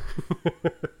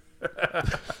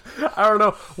 I don't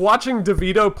know. Watching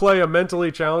DeVito play a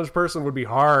mentally challenged person would be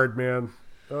hard, man.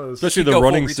 Especially the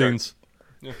running scenes.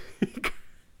 Yeah.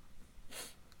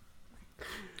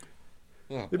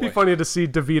 It'd be funny to see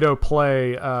DeVito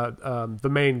play the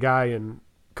main guy in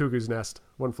Cuckoo's Nest.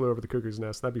 One Flew Over the Cuckoo's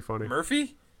Nest. That'd be funny.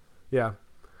 Murphy? Yeah.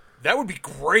 That would be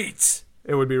great.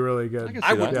 It would be really good.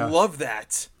 I would love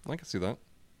that. I can see that.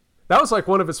 That was like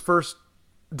one of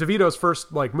DeVito's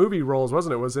first like movie roles,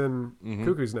 wasn't it? Was in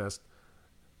Cuckoo's Nest.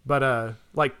 But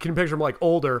like, can you picture him like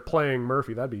older playing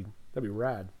Murphy? That'd be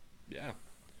rad. Yeah.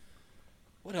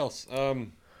 What else?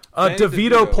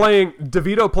 DeVito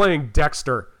playing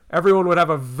Dexter. Everyone would have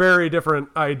a very different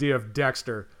idea of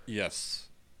Dexter. Yes.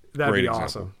 That'd Great be example.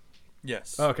 awesome.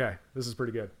 Yes. Okay, this is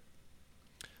pretty good.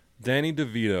 Danny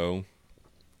DeVito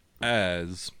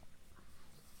as...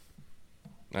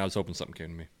 I was hoping something came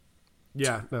to me.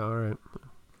 Yeah, no, all right.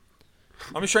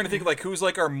 I'm just trying to think like who's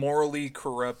like our morally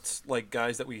corrupt like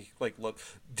guys that we like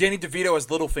love. Danny DeVito as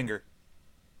Littlefinger.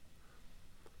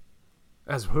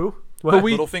 As who? What?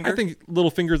 Littlefinger? I think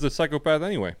Littlefinger's a psychopath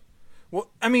anyway. Well,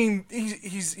 I mean,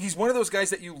 he's one of those guys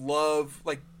that you love,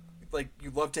 like you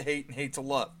love to hate and hate to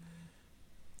love.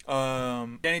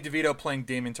 Danny DeVito playing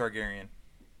Daemon Targaryen.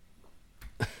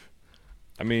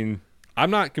 I mean, I'm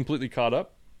not completely caught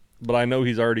up, but I know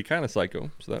he's already kind of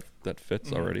psycho, so that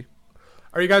fits already.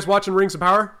 Are you guys watching Rings of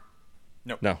Power?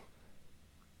 No.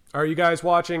 Are you guys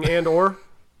watching Andor?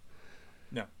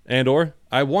 No. Andor?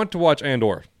 I want to watch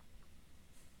Andor.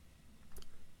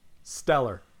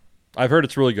 Stellar. I've heard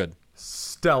it's really good.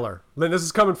 Stellar. Lynn, this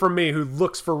is coming from me who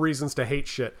looks for reasons to hate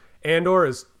shit. Andor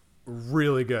is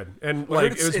really good. And Well,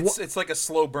 like it's like a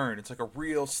slow burn. It's like a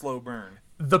real slow burn.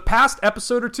 the past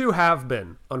episode or two have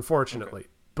been, unfortunately. Okay.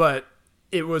 But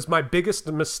it was my biggest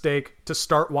mistake to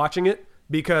start watching it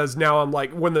because now I'm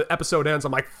like, when the episode ends,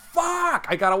 I'm like, fuck,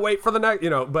 I gotta wait for the next,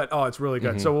 but it's really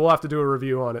good. So we'll have to do a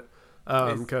review on it.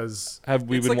 Because have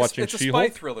we been watching It's a She-Hulk? spy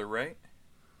thriller, right?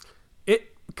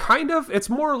 It kind of, it's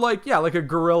more like, like a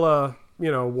guerrilla,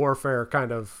 warfare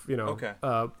kind of, Okay.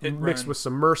 Mixed with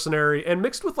some mercenary and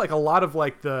mixed with like a lot of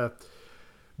like the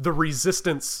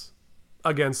resistance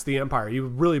against the Empire. You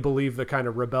really believe the kind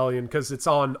of rebellion because it's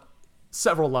on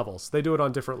several levels. They do it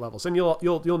on different levels, and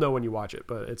you'll know when you watch it.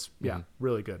 But it's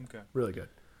really good. Okay. Really good.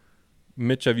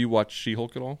 Mitch, have you watched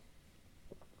She-Hulk at all?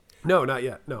 No, not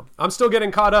yet. No, I'm still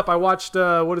getting caught up. I watched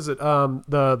what is it?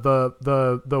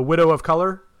 The Widow of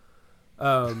Color.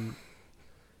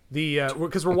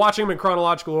 Because we're watching them in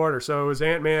chronological order. So it was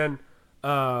Ant-Man.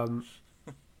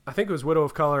 I think it was Widow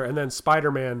of Color, and then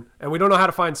Spider-Man. And we don't know how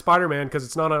to find Spider-Man because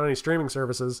it's not on any streaming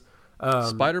services.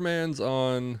 Spider-Man's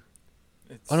on.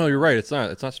 Oh no, you're right. It's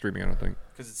not. It's not streaming. I don't think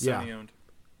because it's Sony owned.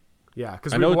 Yeah,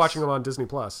 because we've been watching them on Disney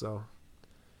Plus. So.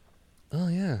 Oh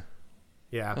yeah.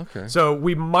 Yeah. Okay. So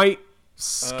we might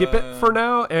skip it for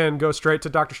now and go straight to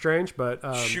Doctor Strange,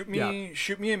 but shoot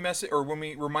me a message or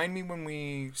remind me when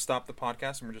we stop the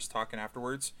podcast and we're just talking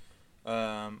afterwards.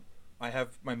 I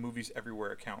have my Movies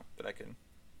Everywhere account that I can.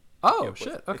 Oh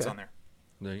shit! Okay, it's on there.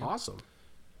 Awesome.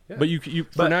 Yeah. But you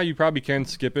for now you probably can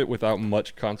skip it without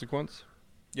much consequence.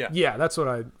 Yeah. Yeah, that's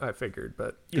what I figured,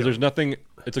 but because there's nothing.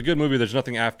 It's a good movie. There's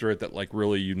nothing after it that like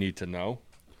really you need to know.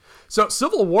 So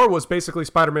Civil War was basically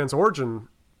Spider-Man's origin,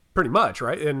 pretty much,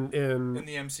 right? In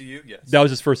the MCU, yes. That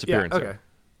was his first appearance. Yeah, okay.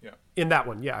 Yeah. In that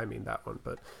one, I mean that one,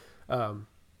 but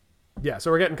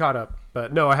so we're getting caught up.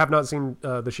 But no, I have not seen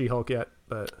the She-Hulk yet.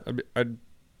 But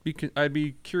I'd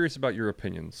be curious about your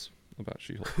opinions about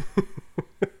She-Hulk.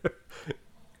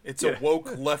 It's a woke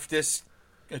leftist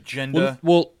agenda.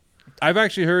 Well, I've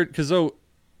actually heard because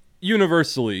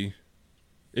universally,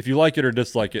 if you like it or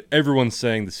dislike it, everyone's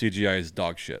saying the CGI is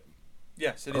dog shit.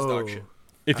 Yes, it is dog shit.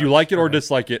 If you like it or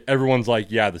dislike it, everyone's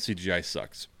like, yeah, the CGI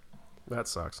sucks. That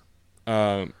sucks.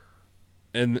 And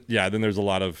then there's a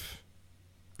lot of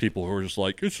people who are just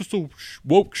like, it's just a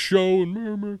woke show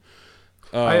and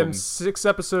I am 6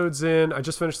 episodes in. I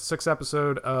just finished the 6th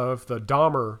episode of the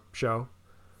Dahmer show.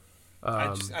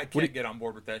 I can't get on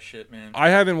board with that shit, man. I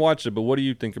haven't watched it, but what do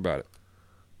you think about it?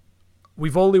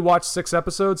 We've only watched 6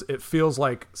 episodes. It feels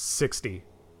like 60.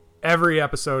 Every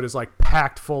episode is like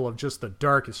packed full of just the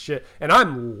darkest shit, and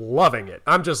I'm loving it.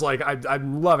 I'm just like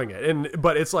I'm loving it,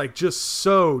 but it's like just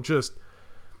so just.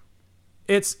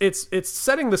 It's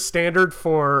setting the standard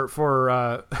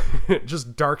for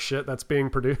just dark shit that's being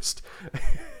produced.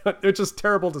 It's just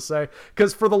terrible to say,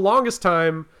 because for the longest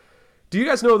time, do you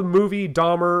guys know the movie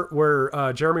Dahmer where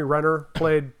Jeremy Renner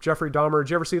played Jeffrey Dahmer? Did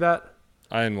you ever see that?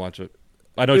 I didn't watch it.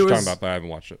 I know what you're talking about, but I haven't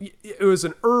watched it. It was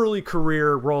an early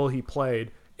career role he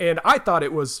played, and I thought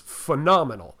it was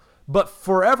phenomenal. But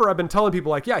forever I've been telling people,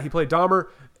 like, yeah, he played Dahmer.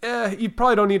 You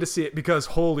probably don't need to see it, because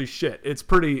holy shit, it's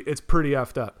pretty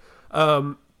effed up.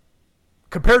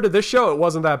 Compared to this show, it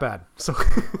wasn't that bad. So,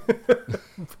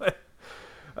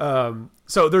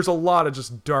 so there's a lot of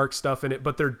just dark stuff in it,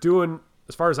 but they're doing,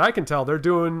 as far as I can tell, they're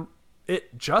doing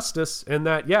it justice in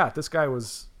that, yeah, this guy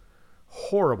was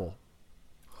horrible.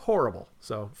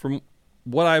 So from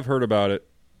what I've heard about it,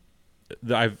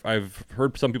 I've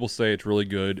heard some people say it's really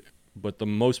good, but the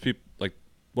most people, like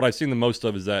what I've seen the most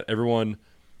of, is that everyone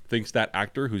thinks that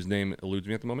actor, whose name eludes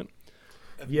me at the moment.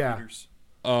 Evan Peters.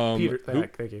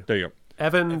 Thank you. There you go.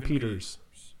 Evan Peters.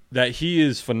 That he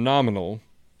is phenomenal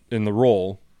in the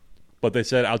role, but they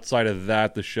said outside of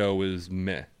that, the show is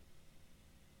meh.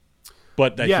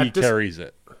 But that he carries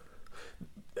it.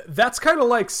 That's kind of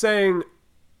like saying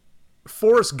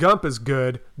Forrest Gump is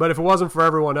good, but if it wasn't for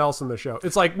everyone else in the show,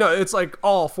 it's like, no, it's like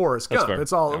all Forrest Gump.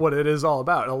 It's all what it is all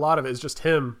about. And a lot of it is just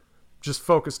him, just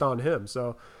focused on him.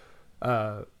 So,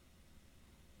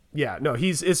 yeah, no,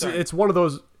 it's one of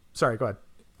those. Sorry, go ahead.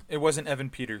 It wasn't Evan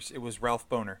Peters. It was Ralph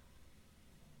Boner.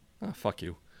 Oh, fuck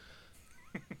you.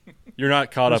 You're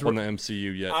not caught up on the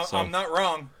MCU yet. I'm not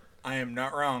wrong. I am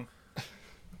not wrong.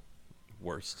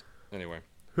 Worst. Anyway.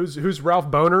 Who's Ralph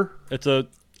Boner? It's a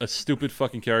stupid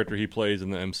fucking character he plays in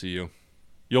the MCU.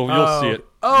 You'll see it.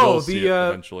 Oh, You'll see it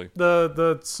eventually.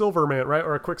 The Silver Man, right?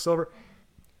 Or a Quicksilver?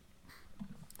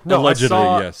 No, allegedly,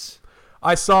 yes.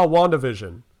 I saw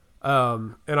WandaVision,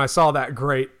 and I saw that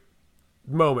great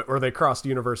moment where they crossed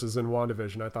universes in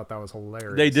WandaVision. I thought that was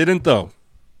hilarious. They didn't, though.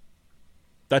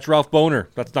 That's Ralph Boner.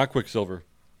 That's not Quicksilver.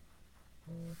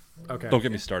 Okay. Don't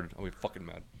get me started. I'll be fucking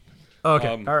mad. Okay.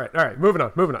 All right. Moving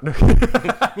on. Move on.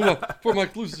 Before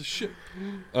Mike loses his shit.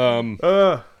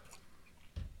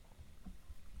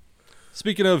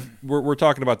 Speaking of, we're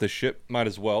talking about this shit. Might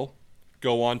as well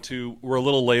go on to. We're a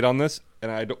little late on this,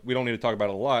 and we don't need to talk about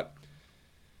it a lot.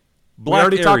 We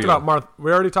already talked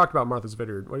about Martha's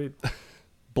Vineyard. What do you?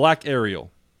 Black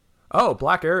Ariel. Oh,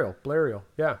 Black Ariel. Blariel.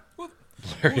 Yeah.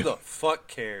 Who the fuck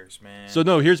cares, man? So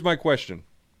no, here's my question.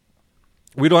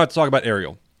 We don't have to talk about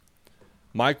Ariel.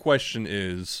 My question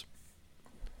is,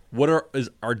 what is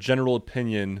our general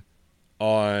opinion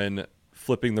on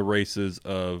flipping the races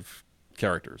of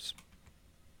characters?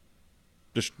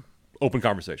 Just open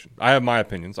conversation. I have my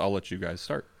opinions. I'll let you guys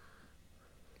start.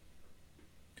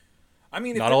 I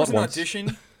mean, if there was an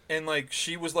audition and like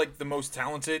she was like the most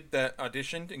talented that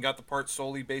auditioned and got the part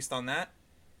solely based on that,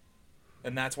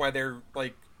 and that's why they're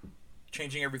like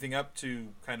changing everything up to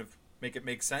kind of make it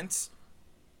make sense,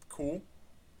 cool.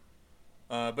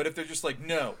 But if they're just like,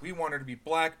 no, we want her to be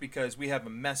black because we have a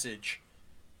message,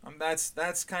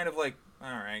 that's kind of like,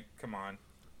 all right, come on.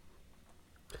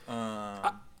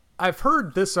 I've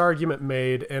heard this argument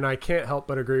made, and I can't help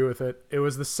but agree with it. It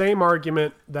was the same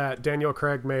argument that Daniel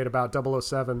Craig made about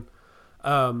 007.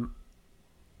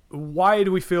 Why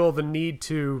do we feel the need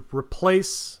to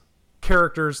replace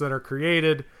characters that are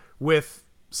created with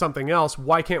something else?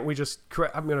 Why can't we just?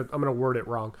 I'm gonna word it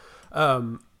wrong.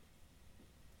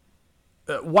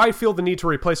 Why feel the need to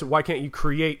replace it? Why can't you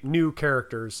create new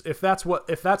characters? If that's what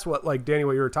like Danny,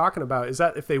 what you were talking about, is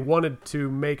that if they wanted to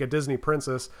make a Disney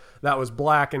princess that was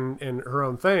black and her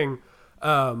own thing,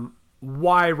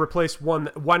 why replace one?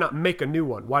 Why not make a new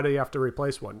one? Why do you have to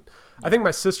replace one? I think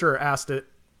my sister asked it.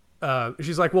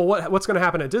 She's like, well, what's going to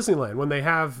happen at Disneyland when they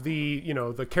have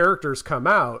the characters come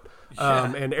out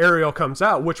and Ariel comes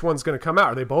out? Which one's going to come out?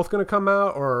 Are they both going to come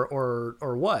out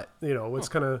or what? It's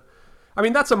kind of. I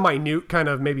mean, that's a minute kind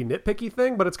of maybe nitpicky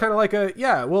thing, but it's kind of like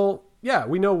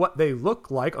we know what they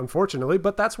look like, unfortunately,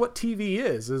 but that's what TV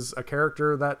is a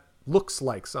character that looks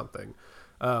like something.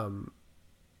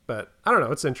 But I don't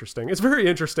know. It's interesting. It's very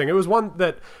interesting. It was one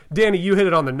that, Danny, you hit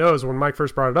it on the nose when Mike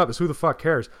first brought it up, is who the fuck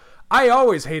cares? I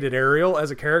always hated Ariel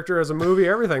as a character, as a movie,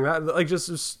 everything. That like just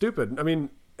is stupid. I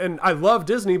mean, and I love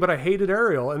Disney, but I hated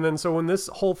Ariel. And then so when this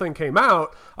whole thing came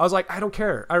out, I was like, I don't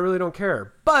care. I really don't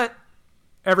care. But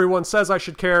everyone says I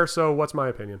should care, so what's my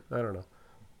opinion? I don't know.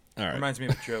 All right. Reminds me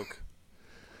of a joke.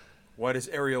 Why does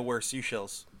Ariel wear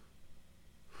seashells?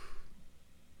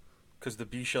 Because the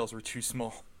bee shells were too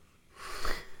small.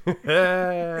 I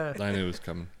knew it was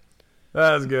coming.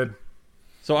 That was good.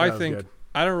 So I think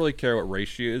I don't really care what race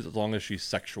she is as long as she's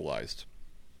sexualized.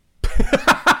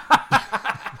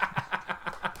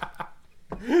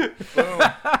 Boom.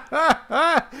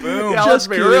 Yeah, let's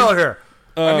be real here.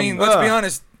 I mean, let's be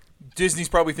honest. Disney's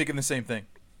probably thinking the same thing.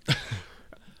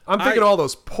 I'm thinking all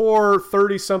those poor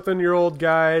 30-something-year-old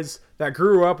guys that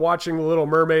grew up watching The Little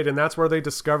Mermaid, and that's where they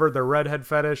discovered their redhead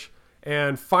fetish.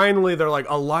 And finally, they're like,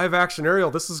 a live-action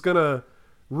Ariel, this is going to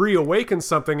reawaken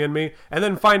something in me. And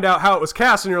then find out how it was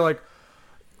cast, and you're like,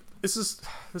 this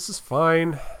is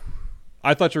fine.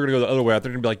 I thought you were going to go the other way. I thought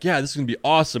you were going to be like, yeah, this is going to be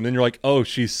awesome. And then you're like, oh,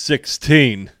 she's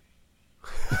 16.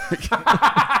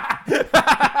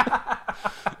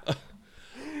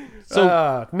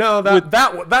 So no,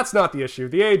 that's not the issue.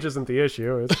 The age isn't the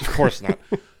issue. Of course not.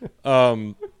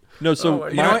 No, so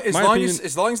you know what? As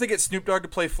long as they get Snoop Dogg to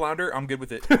play Flounder, I'm good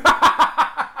with it.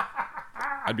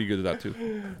 I'd be good at that too.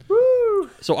 Woo.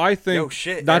 So I think Yo,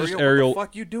 shit, not Ariel, just Ariel, what the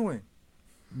fuck you doing?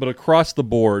 but across the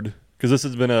board, because this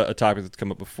has been a topic that's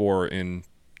come up before in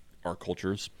our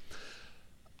cultures.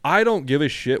 I don't give a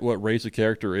shit what race a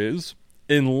character is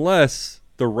unless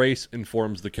the race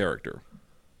informs the character.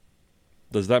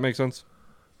 Does that make sense?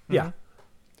 Yeah.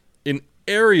 In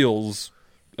Ariel's,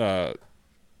 in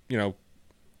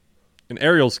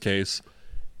Ariel's case,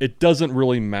 it doesn't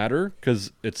really matter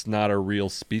because it's not a real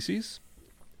species.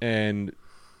 And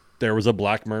there was a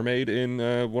black mermaid in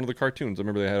one of the cartoons. I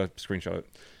remember they had a screenshot of it.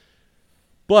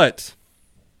 But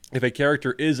if a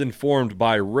character is informed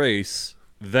by race,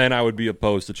 then I would be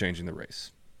opposed to changing the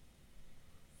race.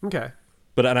 Okay.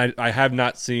 But I have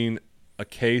not seen a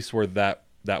case where that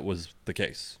was the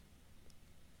case.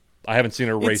 I haven't seen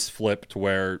a race flip to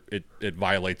where it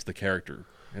violates the character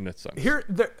in that sense.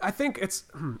 I think it's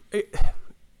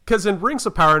because in Rings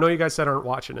of Power, I know you guys said aren't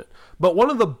watching it, but one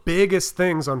of the biggest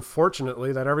things,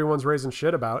 unfortunately, that everyone's raising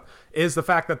shit about is the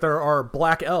fact that there are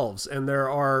black elves and there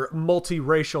are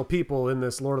multiracial people in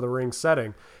this Lord of the Rings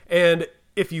setting. And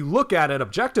if you look at it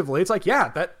objectively, it's like, yeah,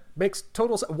 that makes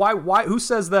total sense. Why? Who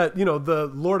says that,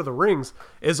 the Lord of the Rings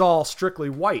is all strictly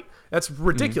white? That's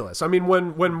ridiculous. Mm-hmm. I mean,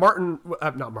 when Martin,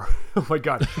 not Martin, oh my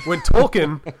God, when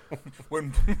Tolkien,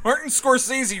 when Martin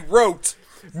Scorsese wrote,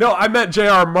 no, I meant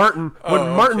J.R. Martin.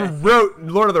 When Martin wrote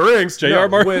Lord of the Rings, J.R.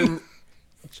 Martin, when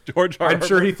George R. I'm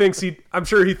sure he thinks he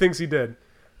did.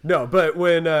 No, but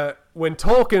when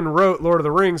Tolkien wrote Lord of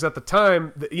the Rings at the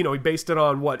time, he based it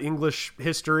on English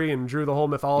history and drew the whole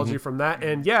mythology from that.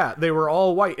 And yeah, they were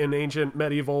all white in ancient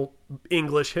medieval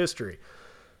English history.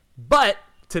 But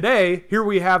today, here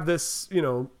we have this,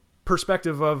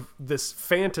 perspective of this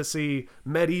fantasy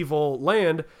medieval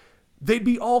land. They'd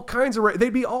be all kinds of they'd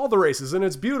be all the races, and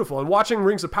it's beautiful. And watching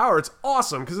Rings of Power, it's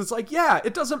awesome because it's like, yeah,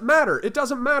 it doesn't matter. It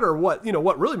doesn't matter what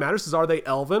really matters is, are they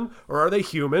elven or are they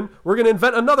human? We're going to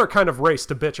invent another kind of race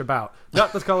to bitch about,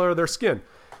 not the color of their skin.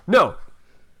 No.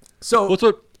 So what's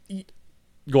what?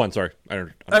 Go on. Sorry,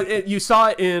 you saw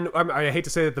it in. I hate to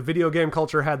say that the video game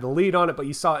culture had the lead on it, but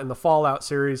you saw it in the Fallout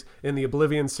series, in the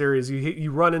Oblivion series.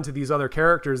 You run into these other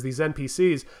characters, these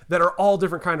NPCs that are all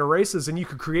different kind of races, and you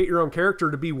could create your own character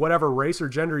to be whatever race or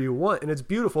gender you want, and it's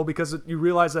beautiful because you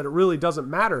realize that it really doesn't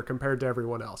matter compared to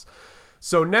everyone else.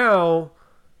 So now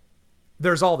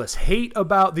there's all this hate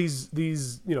about these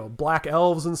black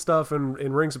elves and stuff, and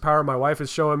in Rings of Power, my wife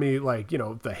is showing me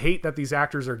the hate that these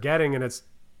actors are getting, and it's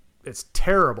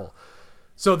terrible.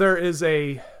 So there's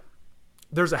a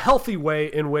healthy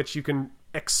way in which you can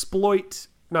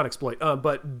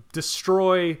but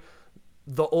destroy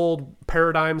the old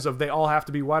paradigms of they all have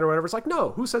to be white or whatever. It's like, no,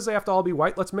 who says they have to all be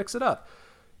white? Let's mix it up.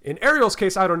 In Ariel's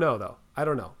case, I don't know though. I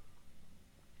don't know.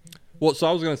 Well, so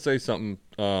I was going to say something.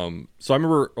 So I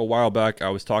remember a while back I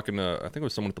was talking to, I think it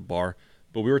was someone at the bar,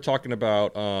 but we were talking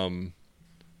about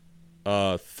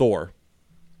Thor.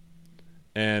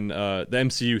 And the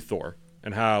MCU Thor,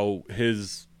 and how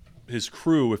his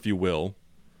crew, if you will,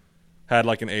 had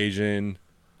like an Asian,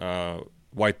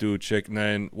 white dude, chick, and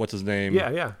then what's his name?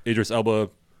 Yeah. Idris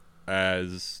Elba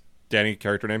as Danny,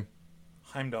 character name?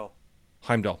 Heimdall,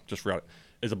 just forgot it.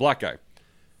 Is a black guy.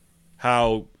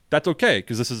 How that's okay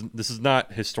because this is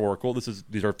not historical.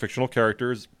 These are fictional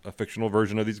characters, a fictional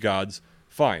version of these gods.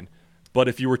 Fine, but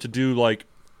if you were to do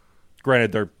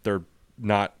granted they're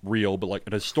not real, but like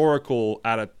a historical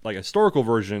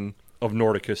version of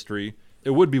Nordic history,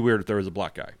 it would be weird if there was a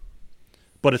black guy.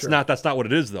 But it's not. That's not what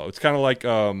it is, though. It's kind of like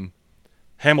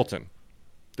Hamilton,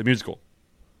 the musical.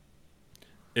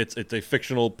 It's a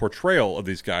fictional portrayal of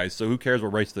these guys, so who cares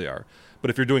what race they are? But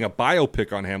if you're doing a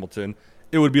biopic on Hamilton,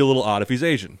 it would be a little odd if he's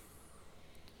Asian.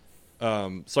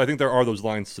 So I think there are those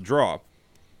lines to draw.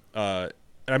 And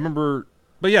I remember,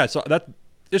 but yeah, so that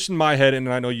it's in my head,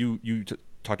 and I know you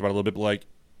talked about it a little bit. But like,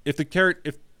 if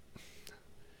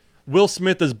Will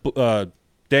Smith is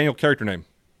Daniel character name,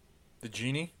 The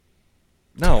genie?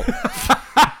 no,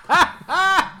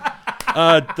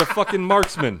 the fucking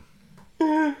marksman,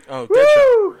 Oh,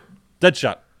 Deadshot.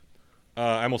 Deadshot.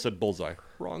 I almost said Bullseye.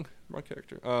 Wrong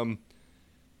character.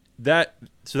 That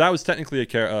was technically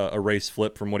a race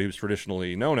flip from what he was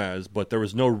traditionally known as, but there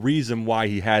was no reason why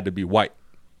he had to be white.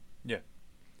 Yeah.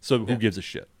 So who gives a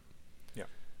shit? Yeah.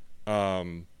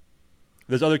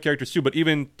 There's other characters too, but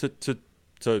even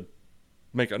to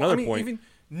make another point, even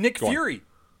Nick Fury.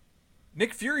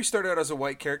 Nick Fury started out as a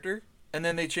white character, and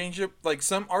then they changed it. Like,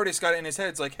 some artist got it in his head.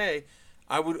 It's like, hey,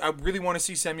 I really want to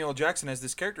see Samuel L. Jackson as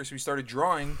this character, so he started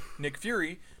drawing Nick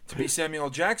Fury to be Samuel L.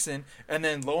 Jackson, and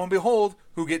then lo and behold,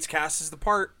 who gets cast as the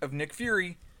part of Nick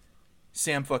Fury?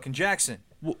 Sam fucking Jackson.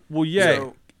 Well, yeah,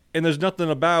 So, and there's nothing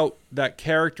about that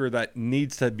character that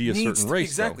needs to be a certain race.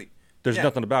 exactly. Though. There's Yeah.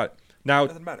 nothing about it. Now,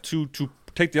 Nothing about it. to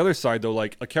take the other side though,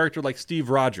 like a character like Steve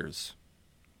Rogers,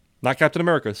 not Captain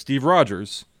America, Steve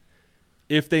Rogers,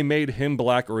 if they made him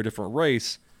black or a different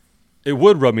race, it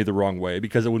would rub me the wrong way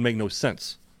because it would make no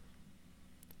sense.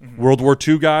 Mm-hmm. World War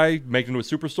II guy making him a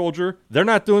super soldier, they're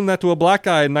not doing that to a black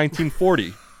guy in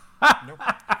 1940. Nope.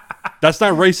 That's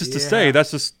not racist to say.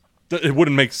 That's just it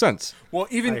wouldn't make sense. Well,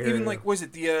 even you. like, was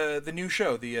it the new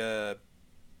show, the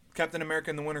Captain America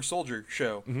and the Winter Soldier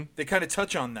show? Mm-hmm. They kind of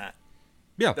touch on that.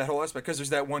 Yeah. That whole aspect, because there's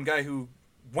that one guy who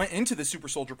went into the super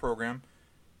soldier program,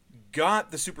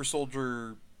 got the super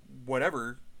soldier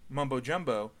whatever mumbo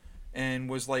jumbo, and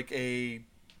was like a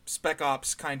spec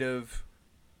ops kind of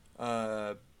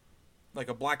like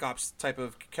a black ops type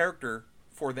of character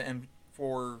for the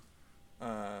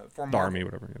The army,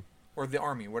 whatever. Yeah. or the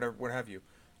army, whatever, what have you.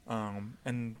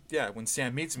 And yeah, when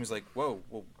Sam meets him, he's like, "Whoa,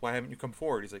 well, why haven't you come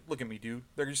forward?" He's like, "Look at me, dude.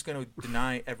 They're just gonna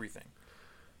deny everything."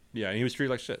 Yeah, and he was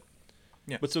treated like shit.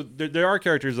 Yeah. But so there are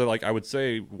characters that, like, I would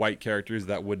say white characters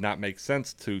that would not make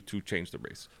sense to change the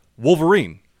race.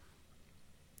 Wolverine,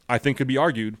 I think could be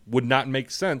argued, would not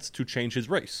make sense to change his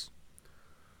race.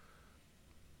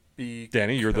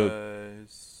 Danny, you're the...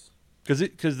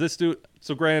 Because this dude...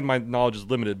 So granted, my knowledge is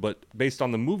limited, but based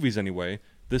on the movies anyway,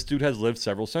 this dude has lived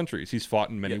several centuries. He's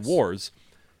fought in many wars.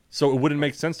 So it wouldn't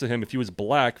make sense to him if he was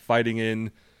black fighting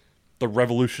in the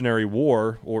Revolutionary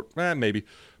War, or maybe...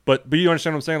 But you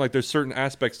understand what I'm saying? Like, there's certain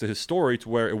aspects to his story to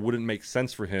where it wouldn't make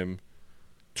sense for him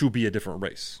to be a different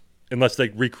race. Unless they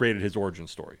recreated his origin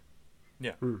story.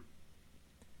 Yeah. Because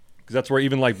that's where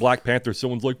even, like, Black Panther,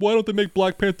 someone's like, why don't they make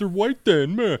Black Panther white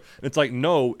then? Meh. And it's like,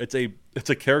 no, it's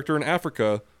a character in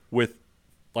Africa with,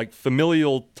 like,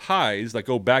 familial ties that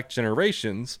go back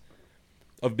generations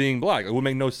of being black. It would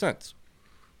make no sense.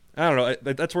 I don't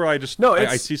know. That's where I just...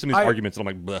 I see some of these arguments and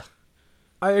I'm like, bleh.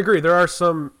 I agree. There are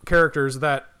some characters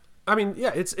that, I mean,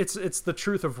 yeah, it's the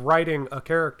truth of writing a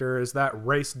character is that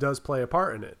race does play a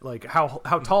part in it. Like how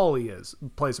tall he is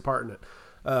plays a part in it.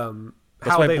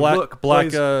 That's how why they look black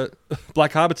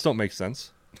hobbits don't make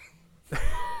sense.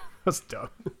 That's dumb.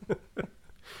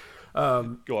 Go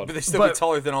on. But they still be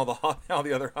taller than all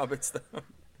the other hobbits, though.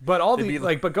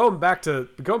 But but going back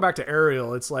to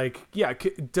Ariel, it's like, yeah,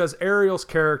 does Ariel's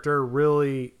character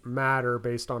really matter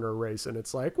based on her race? And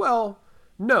it's like, well,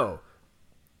 no.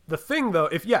 The thing, though,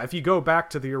 if you go back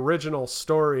to the original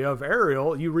story of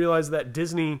Ariel, you realize that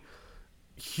Disney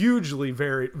hugely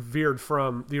veered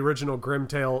from the original Grimm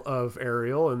tale of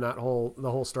Ariel and the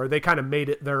whole story. They kind of made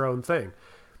it their own thing.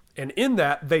 And in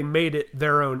that, they made it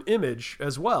their own image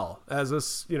as well as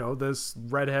this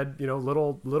redhead,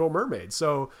 little mermaid.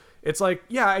 So it's like,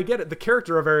 yeah, I get it. The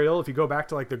character of Ariel, if you go back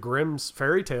to like the Grimm's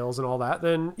fairy tales and all that,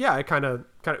 then yeah, it kind of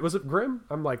was it Grimm?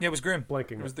 I'm like, yeah, it was Grimm.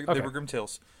 Blanking. They were Grimm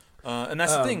tales, and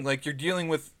that's the thing. Like, you're dealing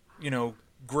with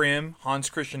Grimm, Hans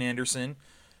Christian Andersen.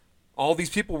 All these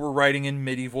people were writing in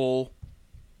medieval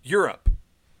Europe,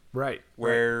 right,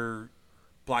 where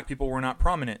black people were not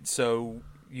prominent, so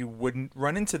you wouldn't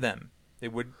run into them. They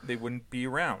wouldn't be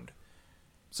around.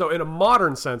 So in a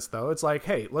modern sense, though, it's like,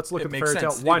 hey, let's look at the fairy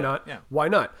tale. Why not? Yeah. Why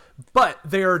not? But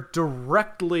they are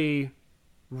directly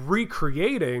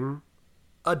recreating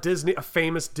a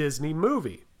famous Disney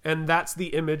movie, and that's the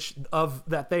image of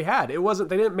that they had. It wasn't.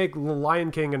 They didn't make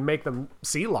Lion King and make them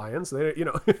sea lions. They,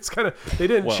 it's kind of they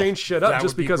didn't change shit up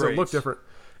just because it looked different.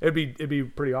 It'd be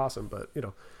pretty awesome, but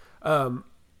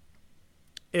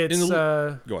it's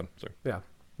go on. Sorry. Yeah.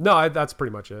 No, that's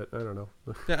pretty much it. I don't know.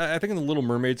 Yeah, I think in the Little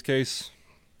Mermaid's case,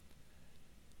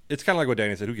 it's kind of like what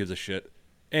Danny said. Who gives a shit?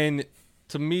 And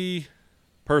to me,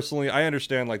 personally, I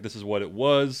understand like this is what it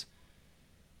was,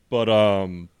 but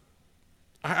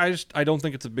I don't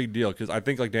think it's a big deal because I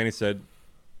think like Danny said,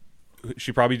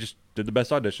 she probably just did the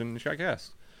best audition and she got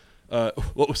cast.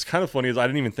 What was kind of funny is I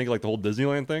didn't even think like the whole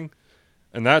Disneyland thing,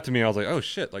 and that to me I was like, oh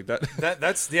shit, like that.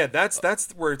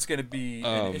 That's where it's going to be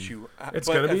an issue. It's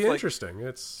going to be interesting.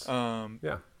 It's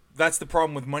yeah. That's the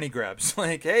problem with money grabs.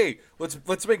 Like, hey,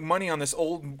 let's make money on this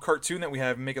old cartoon that we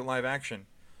have and make it live action.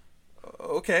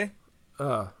 Okay.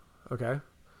 Okay.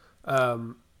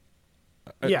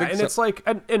 Yeah, and so. It's like,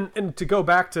 and to go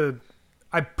back to,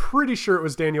 I'm pretty sure it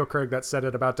was Daniel Craig that said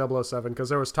it about 007 because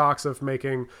there was talks of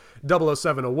making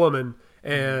 007 a woman,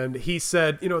 and he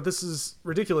said, this is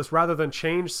ridiculous. Rather than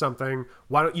change something,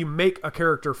 why don't you make a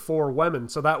character for women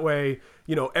so that way,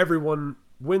 everyone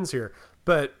wins here.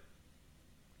 But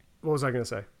what was I going to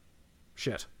say?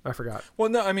 Shit, I forgot. Well,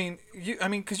 no,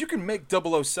 because you can make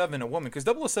 007 a woman because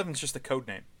 007 is just a code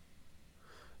name.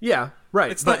 Yeah,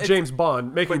 right. It's not James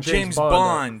Bond making James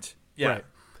Bond. Yeah.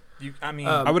 Right.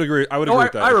 I would agree. I would agree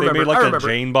with that. If they made like a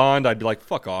Jane Bond, I'd be like,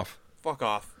 fuck off. Fuck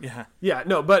off. Yeah. Yeah.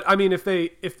 No, but I mean, if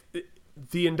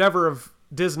the endeavor of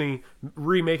Disney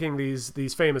remaking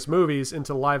these famous movies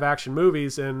into live action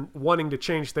movies and wanting to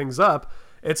change things up,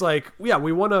 it's like, yeah,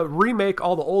 we want to remake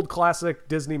all the old classic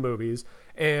Disney movies,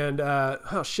 and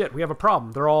oh shit, we have a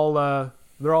problem. They're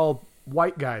all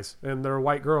white guys and they're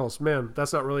white girls. Man,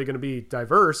 that's not really going to be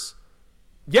diverse.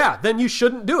 Yeah, then you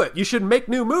shouldn't do it. You should make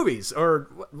new movies or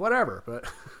whatever. But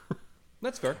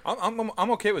that's fair.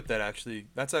 I'm okay with that. Actually,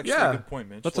 that's actually a good point,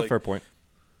 Mitch. That's a fair point.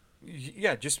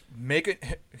 Yeah, just make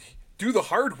it. Do the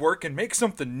hard work and make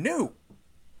something new.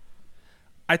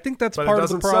 I think that's part of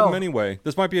the problem anyway.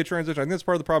 This might be a transition. I think that's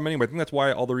part of the problem anyway. I think that's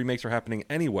why all the remakes are happening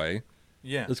anyway.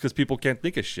 Yeah, it's because people can't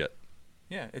think of shit.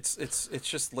 Yeah, it's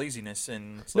just laziness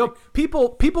and it's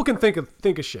people can think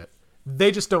of shit.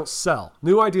 They just don't sell.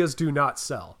 New ideas do not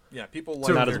sell. Yeah, people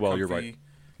like not as well. You're right.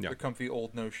 Yeah. Their comfy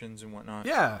old notions and whatnot.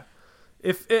 Yeah,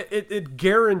 if it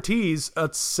guarantees a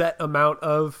set amount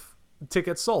of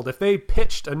tickets sold. If they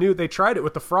pitched they tried it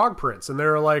with the Frog Prince, and they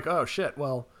were like, oh shit,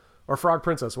 well, or Frog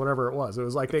Princess, whatever it was. It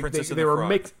was like they were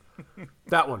making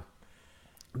that one.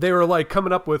 They were like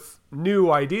coming up with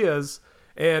new ideas.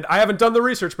 And I haven't done the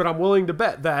research, but I'm willing to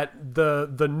bet that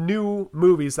the new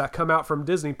movies that come out from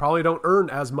Disney probably don't earn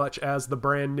as much as the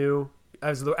brand new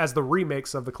as the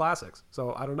remakes of the classics.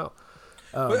 So I don't know.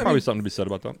 Probably something to be said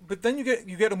about that. But then you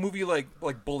get a movie like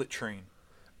Bullet Train.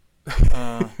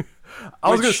 I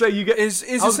was going to say is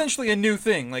essentially a new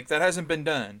thing like that hasn't been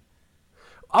done.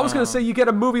 I was going to say you get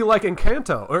a movie like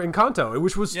Encanto,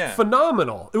 which was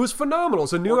phenomenal. It was phenomenal.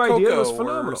 It's a new idea. It was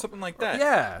phenomenal. Or something like that.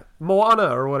 Yeah,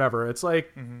 Moana or whatever. It's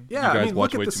like, yeah. You guys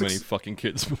watch way too many fucking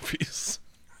kids movies.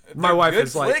 My wife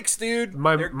is like, flicks, dude.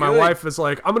 My wife is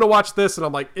like, I'm going to watch this, and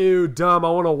I'm like, ew, dumb.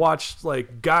 I want to watch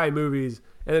like guy movies,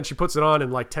 and then she puts it on,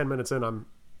 and like 10 minutes in,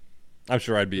 I'm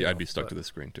sure I'd be stuck to the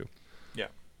screen too.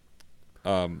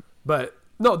 Yeah. But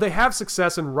no, they have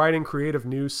success in writing creative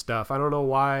new stuff. I don't know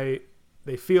why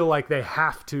they feel like they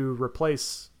have to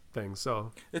replace things.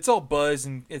 So it's all buzz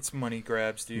and it's money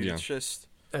grabs, dude. Yeah. It's just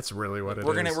that's really what it is.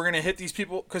 We're gonna hit these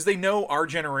people because they know our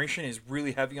generation is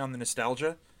really heavy on the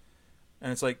nostalgia,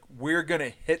 and it's like we're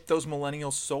gonna hit those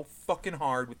millennials so fucking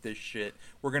hard with this shit.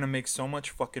 We're gonna make so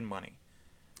much fucking money.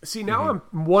 See, now I'm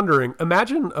wondering.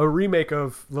 Imagine a remake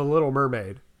of The Little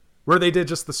Mermaid, where they did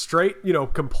just the straight,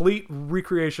 complete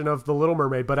recreation of The Little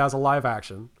Mermaid, but as a live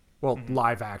action. Well,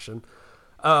 live action.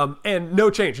 And no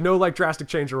change, no like drastic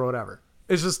change or whatever.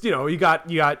 It's just, you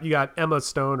got Emma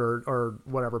Stone or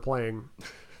whatever playing,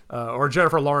 or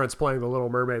Jennifer Lawrence playing the Little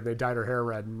Mermaid. And they dyed her hair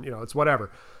red, and it's whatever.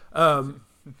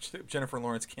 Jennifer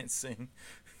Lawrence can't sing.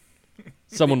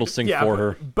 Someone will sing for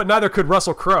her, but neither could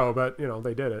Russell Crowe. But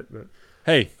they did it. But,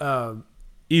 hey,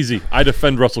 easy. I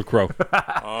defend Russell Crowe.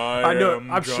 I know.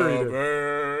 I'm sure you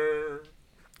did.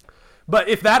 But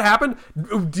if that happened,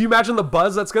 do you imagine the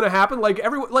buzz that's going to happen? Like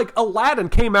Aladdin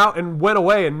came out and went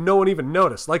away, and no one even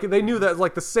noticed. Like they knew that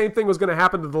like the same thing was going to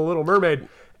happen to the Little Mermaid,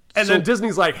 and then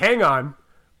Disney's like, "Hang on."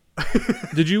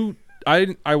 Did you?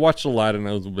 I watched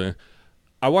Aladdin.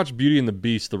 I watched Beauty and the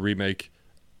Beast, the remake,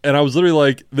 and I was literally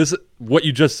like, "This." What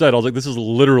you just said, I was like, "This is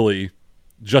literally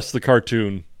just the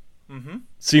cartoon,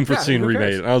 scene for scene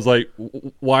remade." And I was like,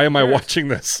 "Why am I watching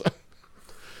this?"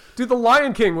 Dude, The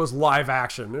Lion King was live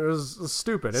action. It was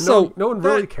stupid, and no one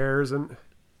really cares. And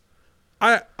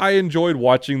I enjoyed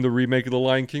watching the remake of The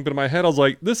Lion King, but in my head I was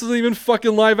like, "This isn't even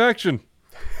fucking live action."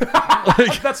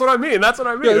 That's what I mean. Yeah,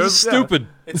 it was stupid.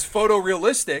 It's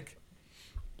photorealistic.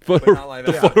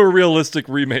 Photorealistic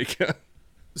remake.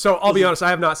 So I'll be honest, I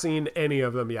have not seen any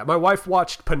of them yet. My wife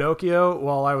watched Pinocchio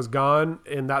while I was gone,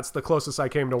 and that's the closest I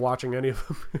came to watching any of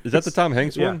them. Is that the Tom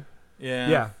Hanks one?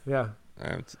 Yeah. Yeah.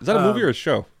 Is that a movie or a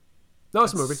show? No,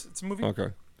 it's a movie. It's a movie. Okay.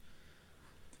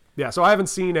 Yeah, so I haven't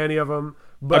seen any of them.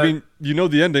 But I mean, you know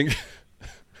the ending.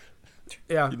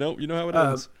 yeah, You know how it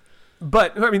ends.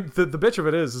 but I mean, the bitch of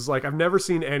it is like I've never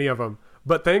seen any of them.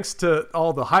 But thanks to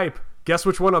all the hype, guess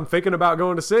which one I'm thinking about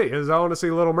going to see? Is I want to see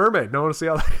Little Mermaid. I want to see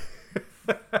all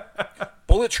that.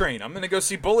 Bullet Train. I'm gonna go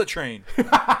see Bullet Train.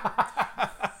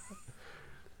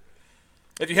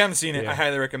 If you haven't seen it, I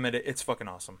highly recommend it. It's fucking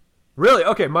awesome. Really?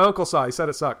 Okay, my uncle saw it. He said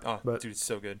it sucked. Oh, but dude, it's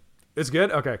so good. it's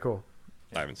good? Okay, cool.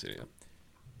 I haven't seen it yet.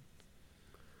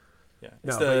 Yeah,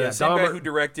 it's No, but the yeah, same guy Dahmer- who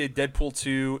directed Deadpool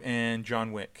 2 and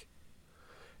John Wick.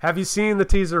 Have you seen the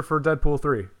teaser for Deadpool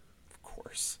 3? Of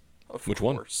course. Of Which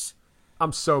one? course.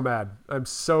 I'm so mad. I'm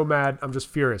so mad. I'm just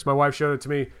furious. My wife showed it to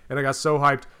me, and I got so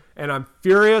hyped. And I'm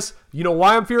furious. You know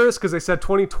why I'm furious? Because they said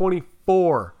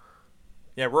 2024.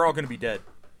 Yeah, we're all gonna be dead.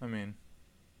 I mean,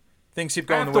 things keep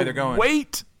going the way they're going.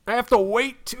 Wait. I have to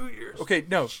wait 2 years. Okay,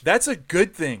 no, that's a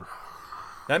good thing.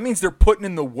 That means they're putting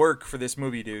in the work for this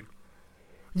movie, dude.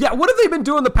 Yeah, what have they been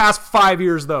doing the past 5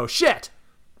 years, though? Shit.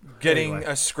 Getting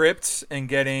Anyway. a script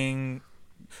and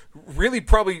really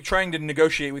probably trying to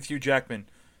negotiate with Hugh Jackman.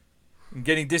 And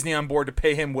getting Disney on board to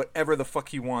pay him whatever the fuck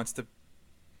he wants to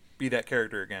be that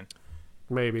character again.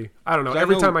 Maybe. I don't know. I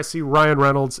Every know- time I see Ryan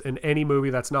Reynolds in any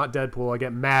movie that's not Deadpool, I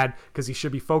get mad because he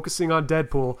should be focusing on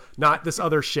Deadpool, not this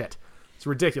other shit. It's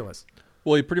ridiculous.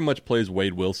 Well, he pretty much plays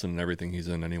Wade Wilson in everything he's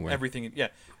in anyway. Everything, yeah.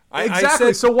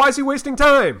 Exactly. So why is he wasting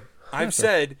time? I've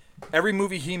said every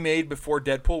movie he made before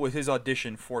Deadpool was his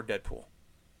audition for Deadpool.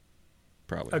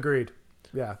 Probably. Agreed.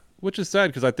 Yeah. Which is sad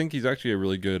because I think he's actually a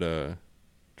really good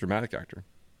dramatic actor.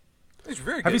 He's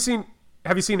very good. Have you seen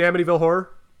Amityville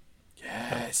Horror?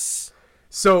 Yes.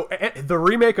 So the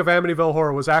remake of Amityville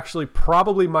Horror was actually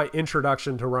probably my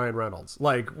introduction to Ryan Reynolds.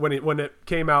 Like when it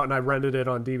came out and I rented it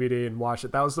on DVD and watched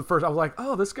it, that was the first. I was like,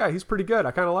 oh, this guy, he's pretty good.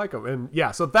 I kind of like him. And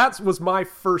yeah, so that was my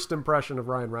first impression of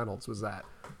Ryan Reynolds. Was that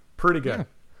pretty good?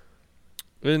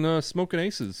 Yeah. In Smoking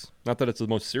Aces, not that it's the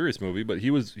most serious movie, but it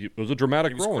was a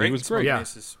dramatic role. And he was great. Yeah.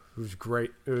 Aces. It was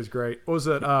great. It was great. What was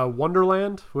it?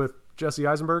 Wonderland with Jesse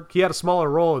Eisenberg. He had a smaller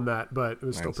role in that, but it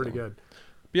was still pretty good.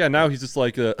 But yeah, now he's just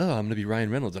like, I'm going to be Ryan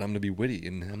Reynolds, and I'm going to be witty,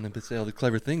 and I'm going to say all the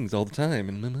clever things all the time,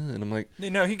 and I'm like...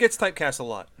 No, he gets typecast a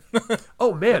lot.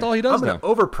 Oh, man. That's all he does I'm going to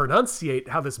over-pronunciate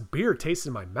how this beer tastes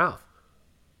in my mouth.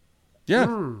 Yeah.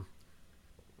 And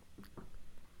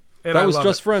That I was love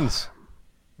Just it. Friends.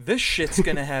 This shit's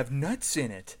gonna have nuts in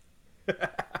it.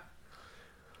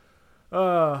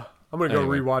 I'm going to go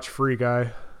Anyway. rewatch Free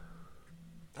Guy.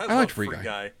 I like love Free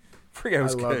Guy. Free Guy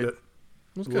was I good. loved it.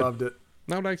 It was good. Loved it.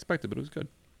 Not what I expected, but it was good.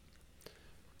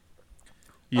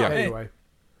 Yeah. hey. Anyway.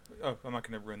 Oh, I'm not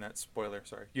gonna ruin that spoiler.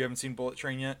 Sorry. You haven't seen Bullet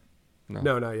Train yet?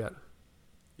 No, not yet.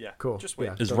 Yeah. Cool. Just wait.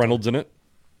 Yeah. Is Reynolds in it?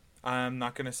 I'm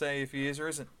not gonna say if he is or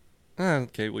isn't.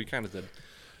 Okay, well, you kind of did.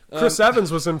 Chris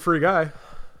Evans was in Free Guy.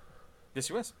 Yes,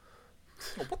 he was.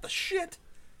 Oh, what the shit?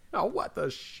 Oh, what the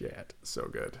shit. So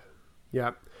good.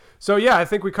 Yeah. So, yeah, I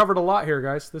think we covered a lot here,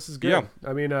 guys. This is good. Yeah.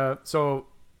 I mean, so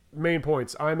main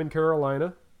points. I'm in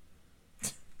Carolina,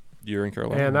 You're in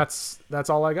Carolina. and that's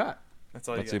all I got. That's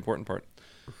all That's the you important part.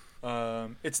 got.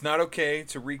 It's not okay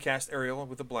to recast Ariel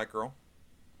with a black girl.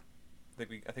 I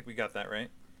think we got that right.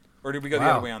 Or did we go the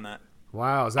Wow. other way on that?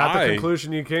 Wow. Is that the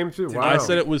conclusion you came to? Wow. I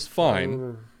said it was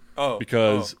fine Oh,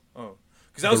 because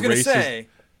because I was the gonna race say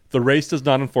the race does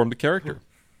not inform the character.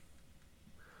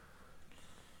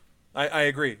 I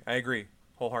agree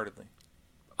wholeheartedly.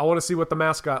 I want to see what the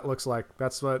mascot looks like.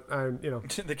 That's what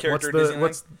The character what's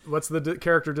Disneyland? what's the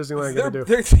character Disneyland They're, going to do?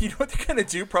 they're, you know what they're gonna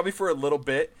do? Probably for a little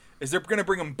bit is they're gonna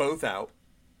bring them both out,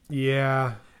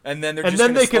 Yeah. and then they're And just then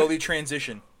gonna they can- slowly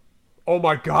transition. Oh,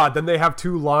 my God. Then they have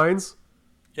two lines?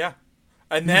 Yeah,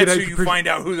 and that's get who a- you find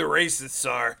out who the racists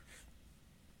are.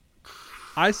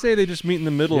 I say they just meet in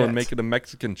the middle Shit. and make it a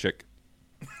Mexican chick.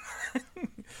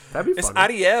 That'd be It's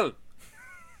funny. Ariel.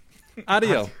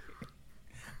 Adiel.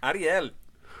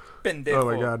 Pendejo. Oh,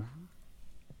 my God.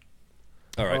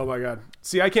 All right. Oh, my God.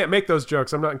 See, I can't make those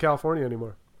jokes. I'm not in California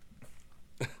anymore.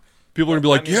 People are gonna be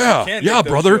like, I mean, you can make those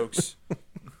brother. jokes.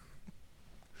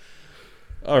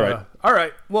 All right. All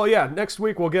right. Well, yeah. Next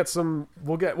week we'll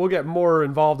get more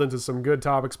involved into some good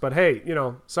topics. But hey,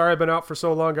 sorry I've been out for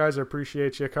so long, guys. I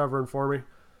appreciate you covering for me.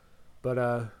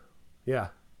 But yeah,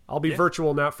 I'll be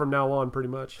virtual now from now on, pretty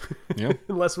much. Yeah.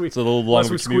 unless we It's a little long unless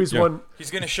of we a commute, squeeze yeah. one.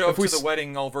 He's gonna show up we to the s-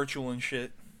 wedding all virtual and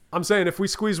shit. I'm saying if we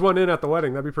squeeze one in at the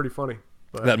wedding, that'd be pretty funny.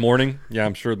 But, That morning, yeah,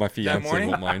 I'm sure my fiance morning?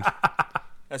 won't mind.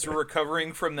 as we're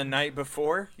recovering from the night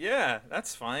before. Yeah,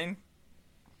 that's fine.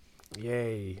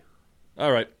 Yay.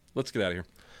 All right, let's get out of here.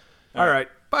 All right.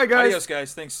 Bye, guys. Adios,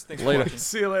 guys. Thanks for Later. watching.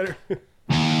 See you later.